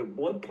 Mm-hmm. So at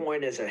what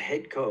point, as a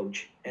head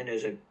coach and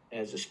as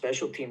a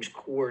special teams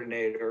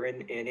coordinator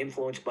and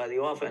influenced by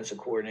the offensive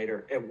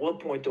coordinator, at what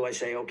point do I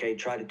say, okay,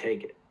 try to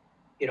take it?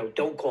 You know,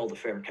 don't call the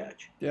fair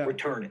catch. Yeah.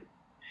 Return it.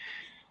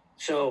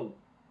 So,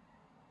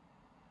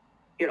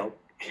 you know,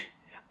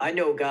 I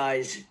know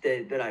guys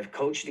that I've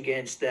coached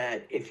against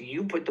that if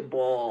you put the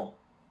ball,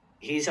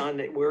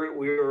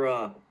 we're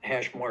a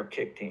hash mark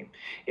kick team.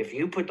 If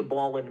you put the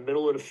ball in the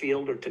middle of the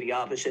field or to the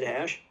opposite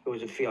hash, it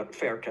was a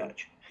fair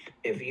catch.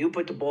 If you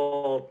put the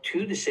ball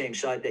to the same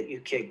side that you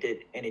kicked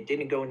it and it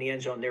didn't go in the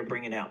end zone, they're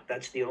bringing out.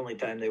 That's the only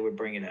time they would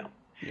bring it out.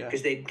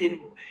 Because they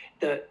didn't,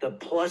 the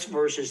plus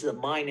versus the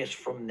minus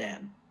from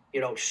them,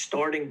 you know,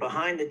 starting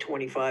behind the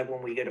 25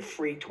 when we get a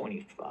free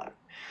 25.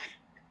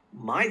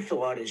 My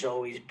thought has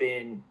always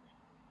been,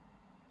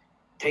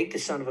 take the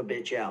son of a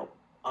bitch out.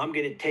 I'm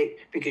going to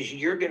because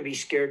you're going to be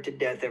scared to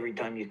death every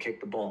time you kick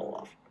the ball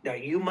off. Now,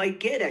 you might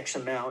get X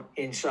amount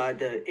inside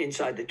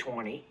the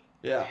 20.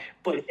 Yeah.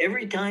 But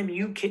every time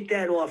you kick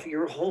that off,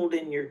 you're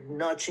holding your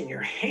nuts in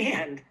your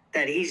hand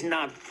that he's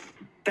not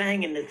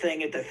banging the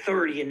thing at the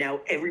 30, and now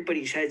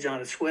everybody's head's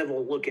on a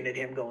swivel looking at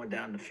him going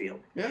down the field.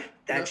 Yeah,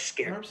 That's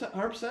scary. 100%,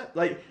 100%.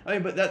 Like, I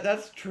mean, but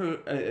that's true.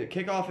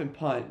 Kickoff and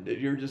punt,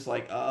 you're just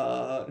like,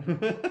 like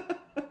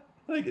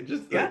it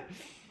just Yeah.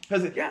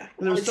 because Yeah,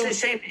 well, it's the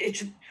same.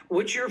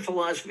 What's your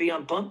philosophy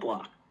on punt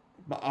block?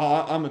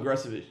 I'm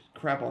aggressive as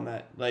crap on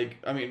that. Like,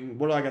 I mean,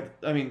 what do I got?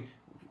 I mean,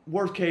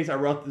 worst case, I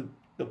route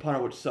the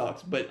punter, which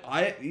sucks. But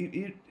how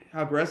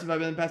aggressive I've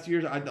been in the past 2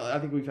 years. I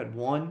think we've had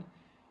one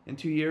in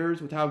 2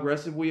 years with how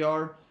aggressive we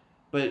are.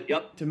 But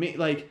Yep. to me,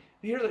 like,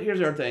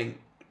 here's our thing.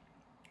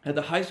 At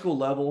the high school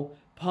level,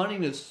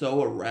 punting is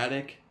so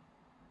erratic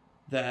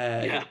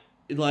that Yeah.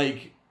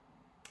 like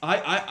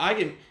I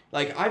can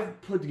like I've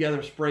put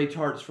together spray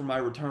charts for my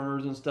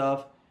returners and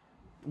stuff.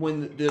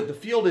 When the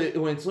field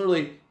when it's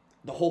literally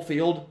the whole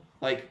field,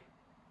 like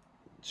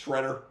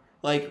shredder,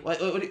 like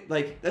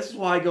this is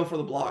why I go for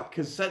the block,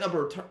 because setting up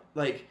a return,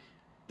 like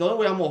the only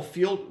way I'm gonna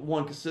field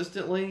one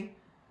consistently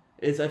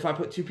is if I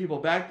put two people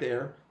back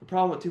there. The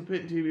problem with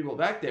putting two people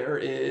back there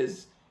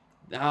is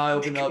now I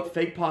open up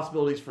fake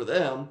possibilities for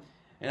them.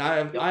 And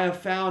I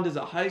have found as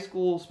a high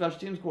school special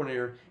teams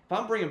coordinator, if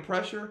I'm bringing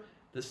pressure,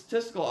 the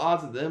statistical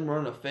odds of them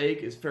running a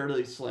fake is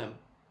fairly slim.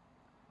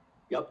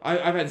 Yep.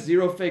 I've had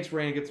 0 fakes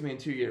ran against me in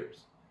 2 years.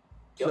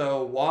 Yep.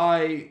 So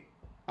why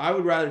I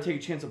would rather take a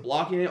chance of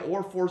blocking it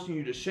or forcing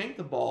you to shank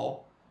the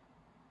ball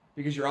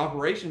because your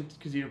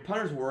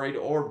punter's worried,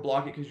 or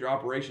block it because your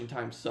operation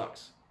time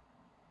sucks.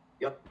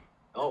 Yep.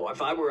 Oh,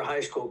 if I were a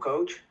high school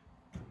coach,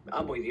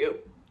 I'm with you.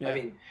 Yeah. I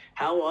mean,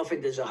 how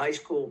often does a high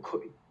school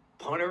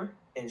punter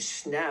and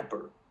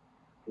snapper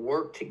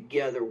work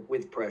together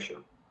with pressure?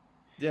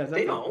 Yeah,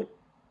 they don't.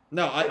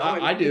 No,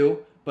 I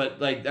do, but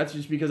like that's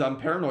just because I'm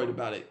paranoid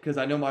about it, because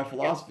I know my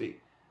philosophy.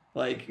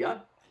 Yeah. Like, yeah,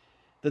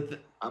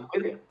 I'm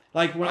with you.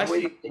 Like when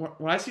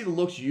I see the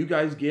looks you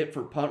guys get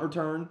for punt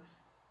return,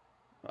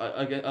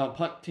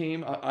 punt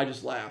team, I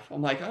just laugh.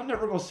 I'm like, I'm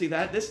never gonna see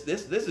that. This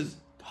is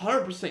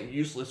 100%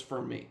 useless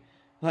for me.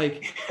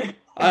 Like,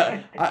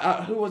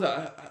 who was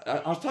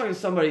I was talking to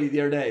somebody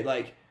the other day.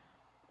 Like,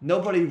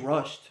 nobody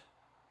rushed.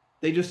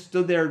 They just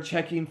stood there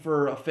checking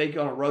for a fake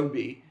on a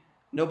rugby.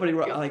 Nobody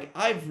rushed. Like,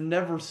 I've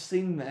never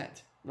seen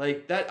that.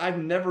 Like that, I've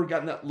never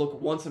gotten that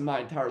look once in my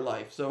entire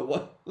life. So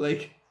what?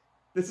 Like,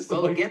 this is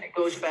again, it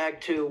goes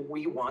back to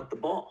we want the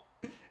ball.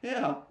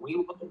 Yeah, we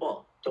want the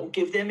ball. Don't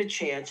give them a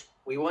chance.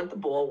 We want the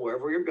ball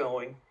wherever you're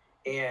going.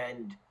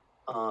 And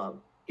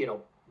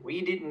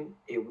we didn't.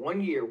 In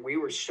 1 year, we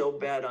were so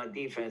bad on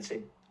defense,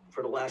 and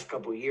for the last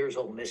couple of years,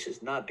 Ole Miss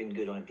has not been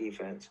good on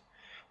defense.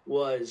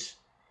 Was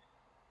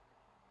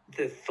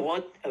the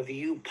thought of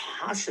you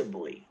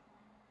possibly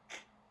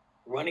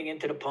running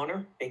into the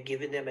punter and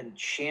giving them a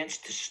chance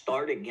to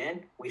start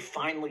again? We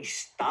finally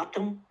stopped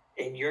them,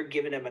 and you're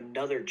giving them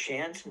another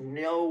chance?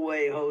 No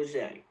way,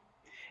 Jose.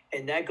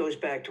 And that goes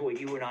back to what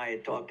you and I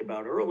had talked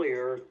about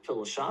earlier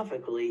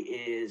philosophically,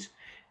 is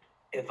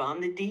if I'm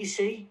the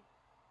DC,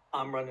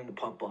 I'm running the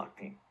punt block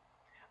team.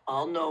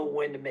 I'll know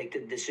when to make the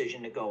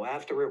decision to go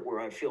after it, where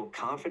I feel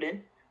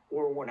confident,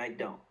 or when I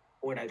don't.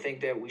 When I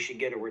think that we should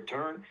get a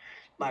return,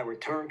 my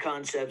return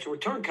concepts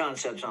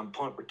on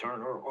punt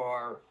return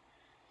are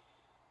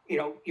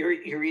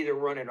you're either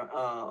running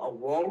a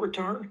wall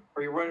return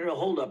or you're running a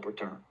hold up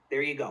return.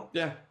 There you go.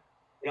 Yeah.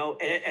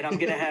 And I'm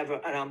gonna have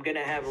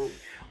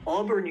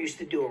Auburn used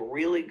to do a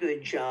really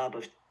good job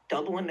of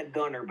doubling the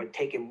gunner, but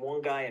taking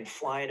one guy and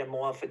flying him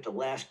off at the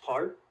last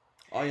part.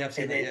 Oh, yeah, I've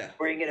seen and that. then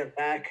bringing it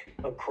back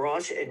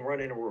across and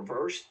running a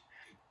reverse.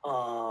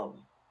 I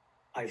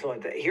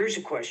thought that. Here's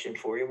a question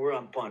for you. We're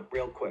on punt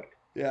real quick.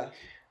 Yeah.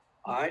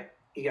 All right.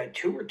 You got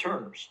two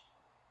returners.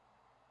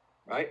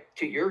 Right?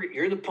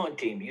 You're the punt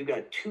team. You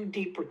got two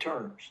deep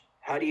returners.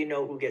 How do you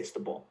know who gets the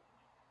ball?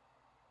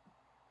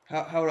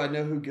 How would I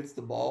know who gets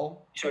the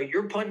ball? So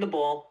you're punting the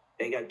ball.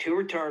 They got two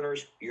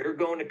returners. You're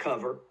going to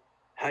cover.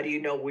 How do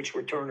you know which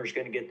returner is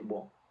going to get the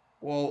ball?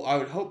 Well, I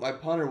would hope my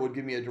punter would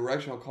give me a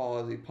directional call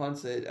as he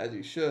punts it, as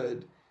he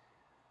should.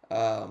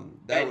 But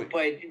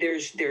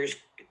there's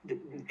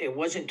it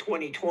wasn't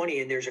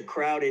 2020, and there's a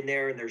crowd in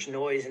there, and there's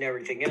noise and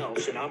everything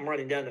else, and I'm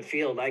running down the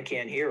field. I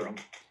can't hear them.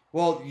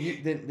 Well,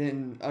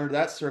 then under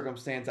that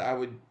circumstance, I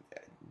would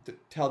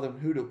tell them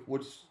who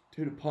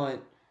to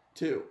punt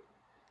to.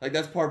 Like,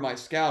 that's part of my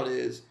scout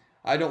is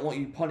I don't want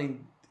you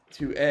punting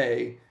to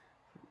A,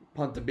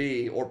 punt to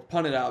B, or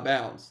punt it out of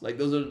bounds. Like,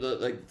 those are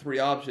the three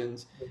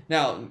options.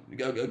 Now,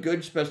 a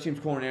good special teams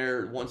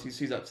coordinator, once he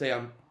sees that, say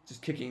I'm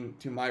just kicking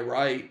to my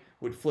right,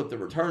 would flip the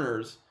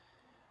returners.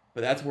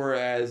 But that's where,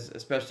 as a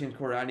special teams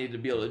coordinator, I need to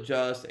be able to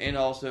adjust, and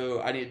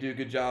also I need to do a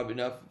good job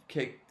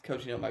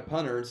coaching up my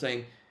punter and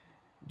saying,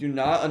 do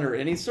not, under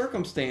any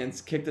circumstance,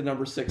 kick the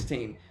number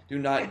 16. Do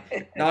not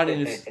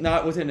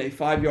within a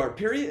 5-yard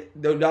period.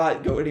 Do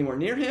not go anywhere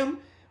near him.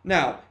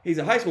 Now, he's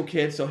a high school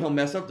kid, so he'll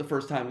mess up the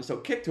first time and still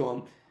kick to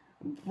him.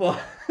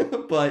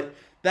 But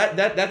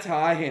that's how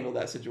I handle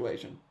that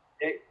situation.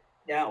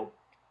 Now,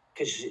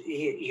 because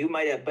you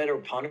might have better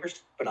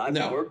punters, but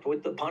I've worked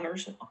with the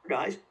punters,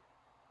 guys.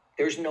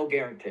 There's no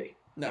guarantee.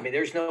 No. I mean,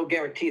 there's no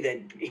guarantee that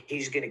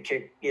he's going to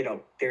kick.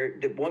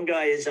 The one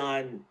guy is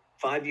on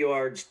 5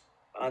 yards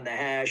on the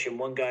hash, and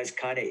one guy's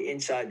kind of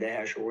inside the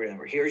hash or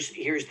whatever. Here's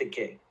the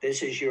kick.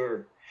 This is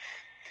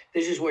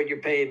what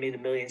you're paying me the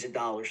millions of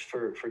dollars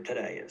for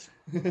today is.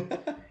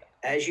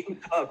 As you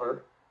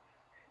cover,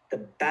 the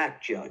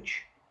back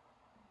judge,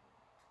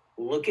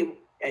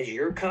 as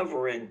you're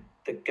covering,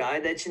 the guy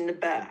that's in the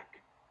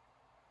back,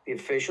 the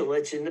official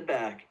that's in the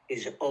back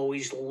is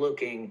always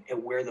looking at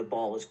where the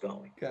ball is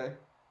going. Okay.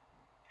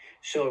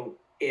 So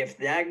if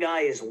that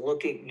guy is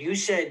looking, you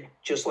said,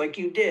 just like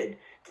you did,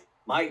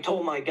 I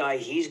told my guy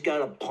he's got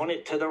to punt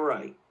it to the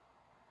right.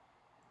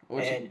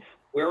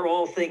 We're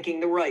all thinking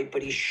the right,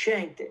 but he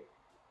shanked it.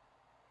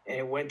 And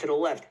it went to the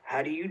left.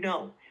 How do you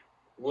know?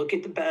 Look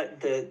at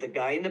the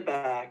guy in the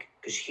back,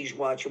 because he's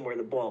watching where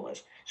the ball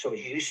is. So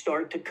as you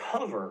start to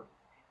cover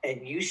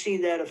and you see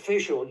that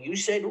official, you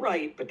said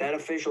right, but that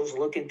official's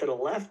looking to the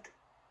left,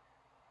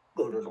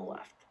 go to the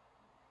left.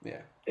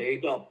 Yeah. There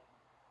you go.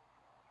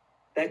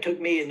 That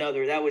took me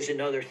that was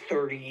another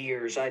 30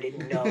 years. I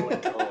didn't know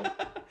until.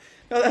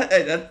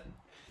 That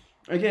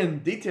again,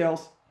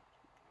 details.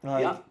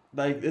 Yeah.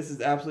 Like, this is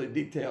absolute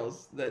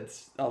details.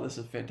 This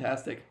is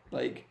fantastic.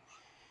 Like,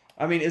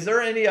 I mean, is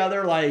there any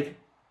other, like,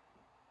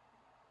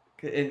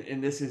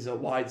 and this is a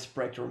wide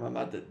spectrum I'm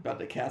about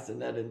to cast a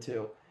net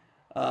into.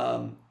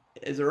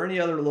 Is there any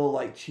other little,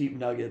 like, cheap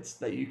nuggets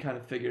that you kind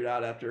of figured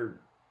out after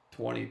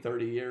 20,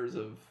 30 years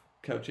of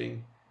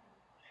coaching?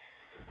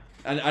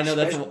 I know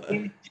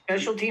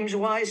special teams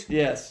wise?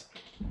 Yes.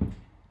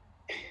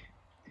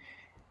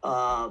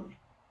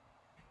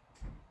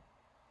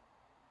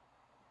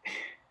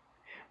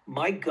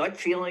 My gut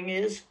feeling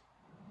is,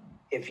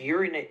 if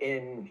you're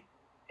in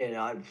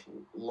I've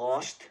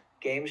lost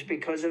games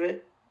because of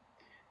it,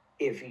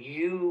 if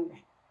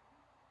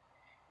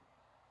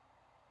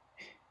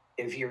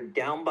you're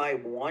down by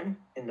 1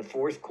 in the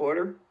fourth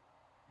quarter,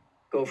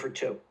 go for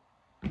 2.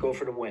 Go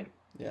for the win.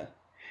 Yeah.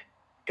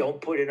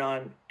 Don't put it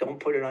on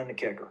the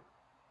kicker.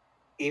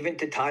 Even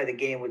to tie the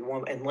game with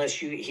 1, unless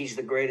he's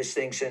the greatest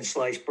thing since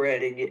sliced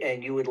bread,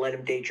 and you would let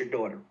him date your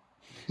daughter.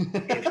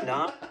 If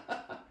not,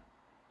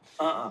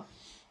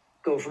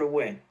 go for the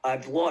win.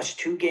 I've lost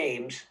 2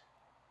 games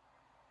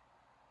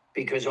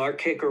because our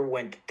kicker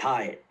went to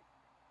tie it.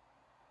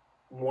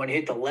 1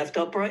 hit the left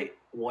upright,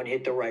 1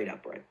 hit the right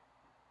upright.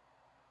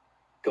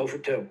 Go for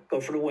 2. Go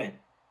for the win.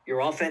 Your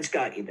offense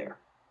got you there.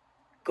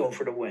 Go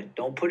for the win.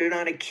 Don't put it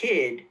on a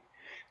kid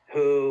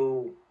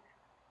who,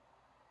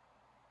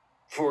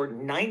 for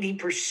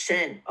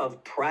 90%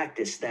 of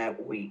practice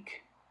that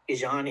week,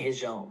 is on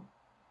his own.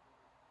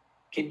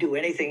 Can do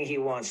anything he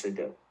wants to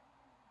do.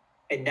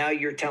 And now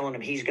you're telling him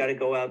he's got to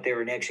go out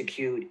there and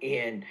execute.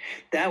 And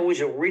that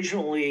was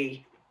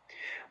originally,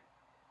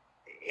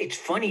 it's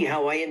funny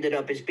how I ended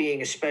up as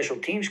being a special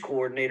teams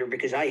coordinator,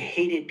 because I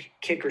hated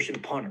kickers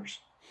and punters.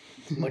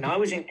 When I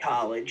was in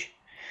college,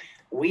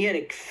 we had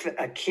a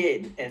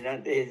kid, and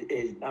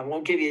I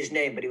won't give you his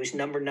name, but he was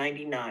number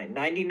 99.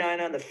 99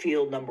 on the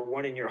field, number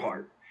 1 in your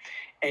heart.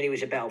 And he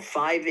was about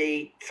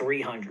 5'8",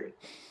 300.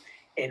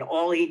 And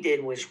all he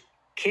did was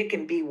kick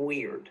and be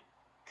weird.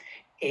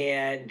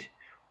 And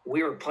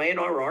we were playing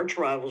our arch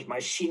rivals my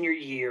senior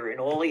year,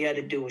 and all he had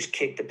to do was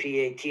kick the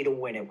PAT to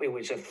win it. It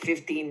was a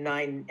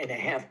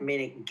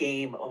 59.5-minute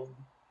game of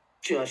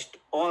just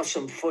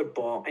awesome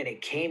football, and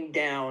it came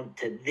down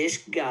to this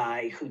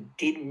guy who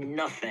did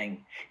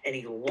nothing, and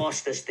he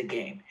lost us the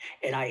game.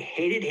 And I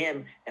hated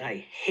him, and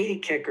I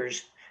hated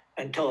kickers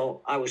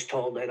until I was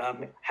told that I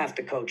have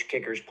to coach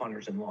kickers,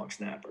 punters, and long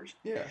snappers.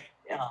 Yeah.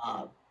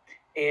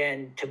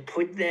 And to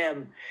put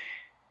them,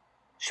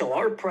 so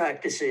our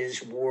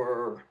practices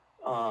were,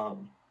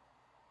 and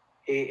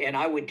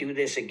I would do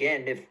this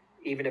again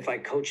even if I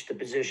coached the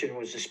position,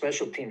 was a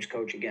special teams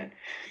coach again.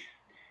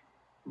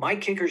 My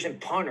kickers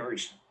and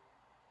punters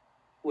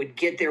would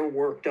get their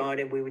work done,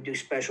 and we would do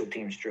special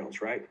teams drills,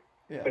 right?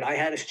 Yeah. But I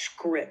had a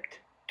script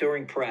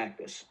during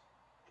practice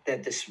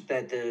that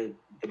the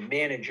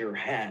manager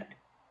had.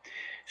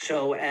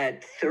 So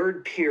at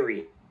third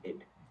period,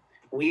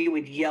 we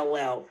would yell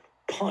out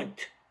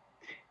punt,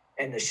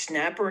 and the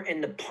snapper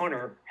and the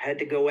punter had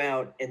to go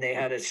out, and they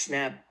had to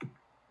snap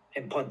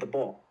and punt the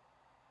ball.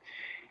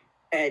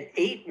 At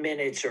 8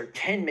 minutes or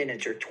 10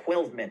 minutes or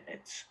 12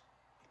 minutes,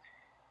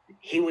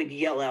 he would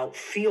yell out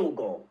field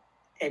goal,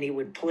 and he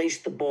would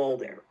place the ball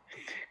there.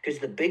 Because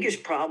the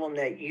biggest problem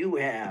that you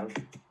have,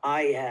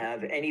 I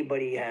have,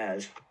 anybody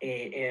has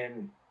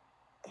in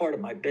part of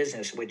my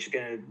business, which is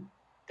going to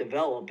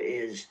develop,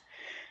 is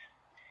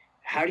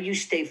how do you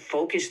stay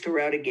focused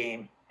throughout a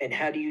game, and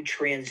how do you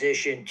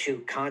transition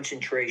to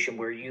concentration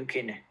where you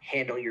can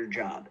handle your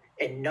job?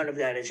 And none of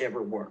that has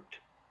ever worked.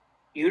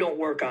 You don't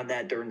work on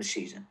that during the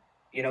season.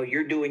 You know,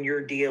 you're doing your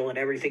deal and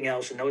everything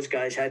else, and those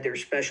guys had their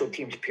special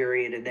teams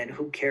period, and then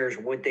who cares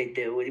what they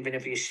do? Even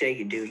if you say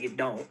you do, you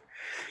don't.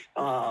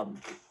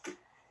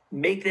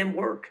 Make them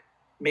work.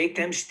 Make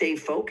them stay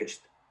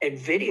focused and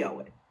video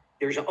it.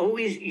 There's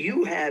always,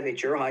 you have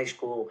at your high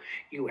school,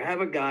 you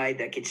have a guy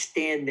that can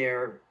stand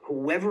there,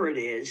 whoever it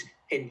is,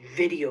 and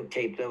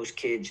videotape those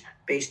kids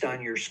based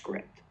on your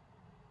script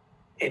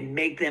and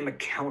make them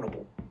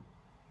accountable.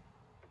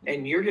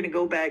 And you're going to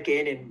go back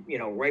in and, you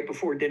know, right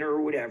before dinner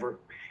or whatever,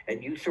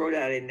 and you throw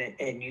that in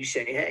and you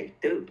say, hey,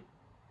 dude,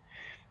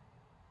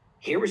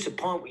 here was the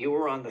punt. You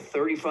were on the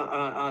 35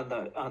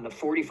 on the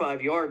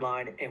 45-yard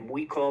line, and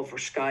we called for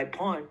sky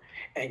punt,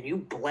 and you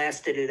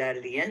blasted it out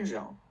of the end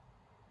zone.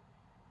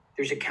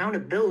 There's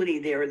accountability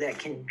there that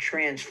can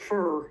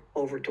transfer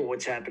over to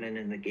what's happening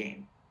in the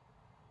game.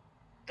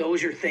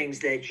 Those are things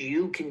that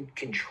you can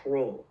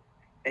control.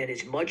 And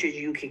as much as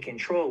you can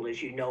control,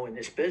 as you know, in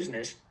this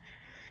business,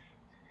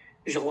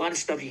 there's a lot of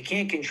stuff you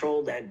can't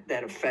control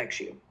that affects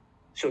you.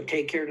 So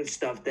take care of the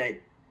stuff that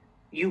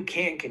you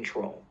can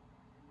control.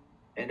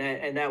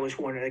 And that was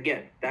one, and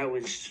again, that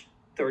was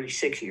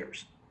 36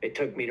 years. It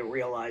took me to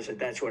realize that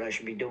that's what I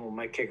should be doing with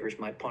my kickers,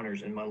 my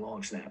punters, and my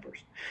long snappers.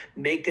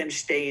 Make them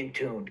stay in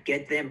tune.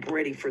 Get them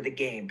ready for the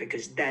game,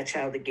 because that's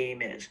how the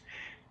game is.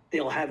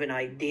 They'll have an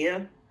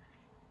idea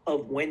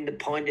of when the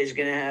punt is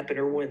going to happen,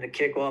 or when the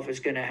kickoff is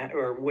going to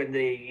or when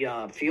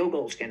the field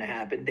goal is going to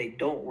happen. They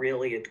don't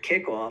really at the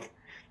kickoff,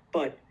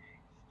 but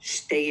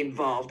stay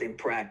involved in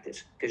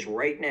practice, because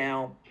right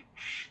now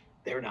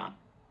they're not.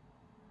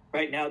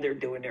 Right now they're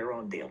doing their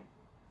own deal,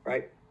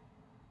 right?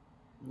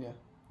 Yeah.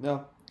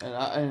 No.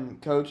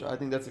 And Coach, I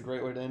think that's a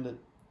great way to end it.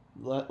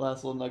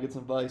 Last little nuggets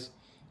of advice.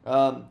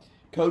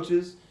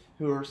 Coaches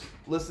who are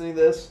listening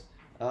to this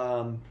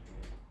or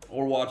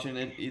watching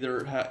it,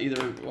 either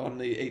on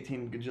the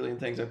 18 gajillion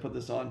things I put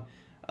this on.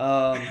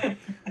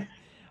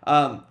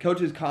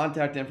 Coach's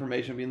contact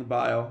information will be in the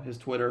bio, his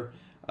Twitter,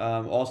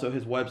 also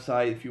his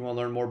website if you want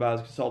to learn more about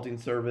his consulting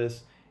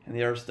service and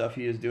the other stuff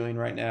he is doing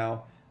right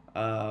now.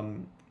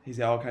 He's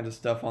got all kinds of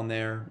stuff on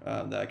there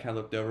that I kind of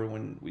looked over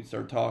when we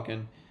started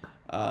talking.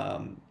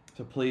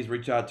 So please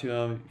reach out to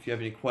him if you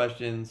have any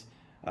questions.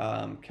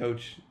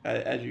 Coach,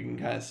 as you can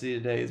kind of see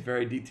today, is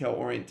very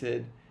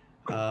detail-oriented.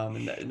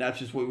 And that's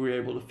just what we were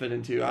able to fit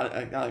into.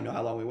 I don't even know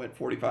how long we went,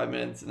 45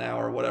 minutes, an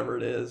hour, whatever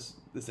it is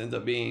this ends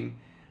up being.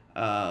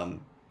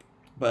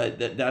 But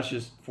that's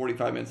just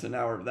 45 minutes, an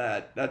hour of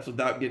that. That's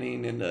without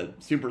getting into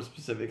super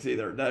specifics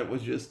either. That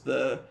was just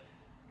the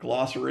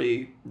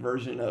glossary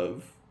version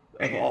of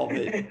all of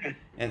it.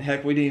 And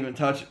heck, we didn't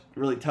even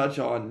really touch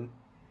on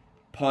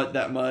punt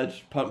that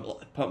much, punt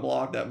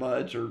block that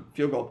much, or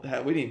field goal. We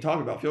didn't even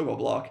talk about field goal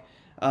block.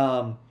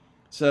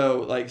 So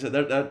like I said,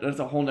 that's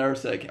a whole nother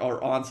set, or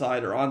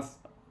onside or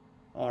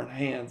on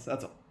hands.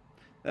 That's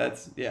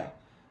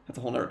a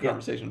whole nother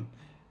conversation.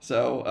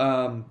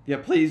 So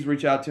please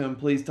reach out to him.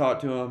 Please talk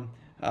to him.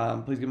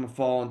 Please give him a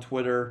follow on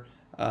Twitter.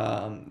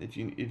 If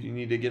you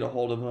need to get a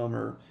hold of him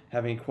or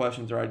have any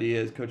questions or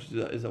ideas, Coach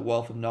is a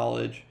wealth of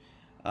knowledge.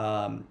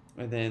 And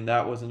then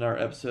that was another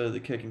episode of the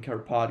Kick and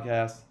Cover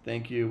podcast.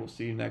 Thank you. We'll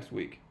see you next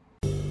week.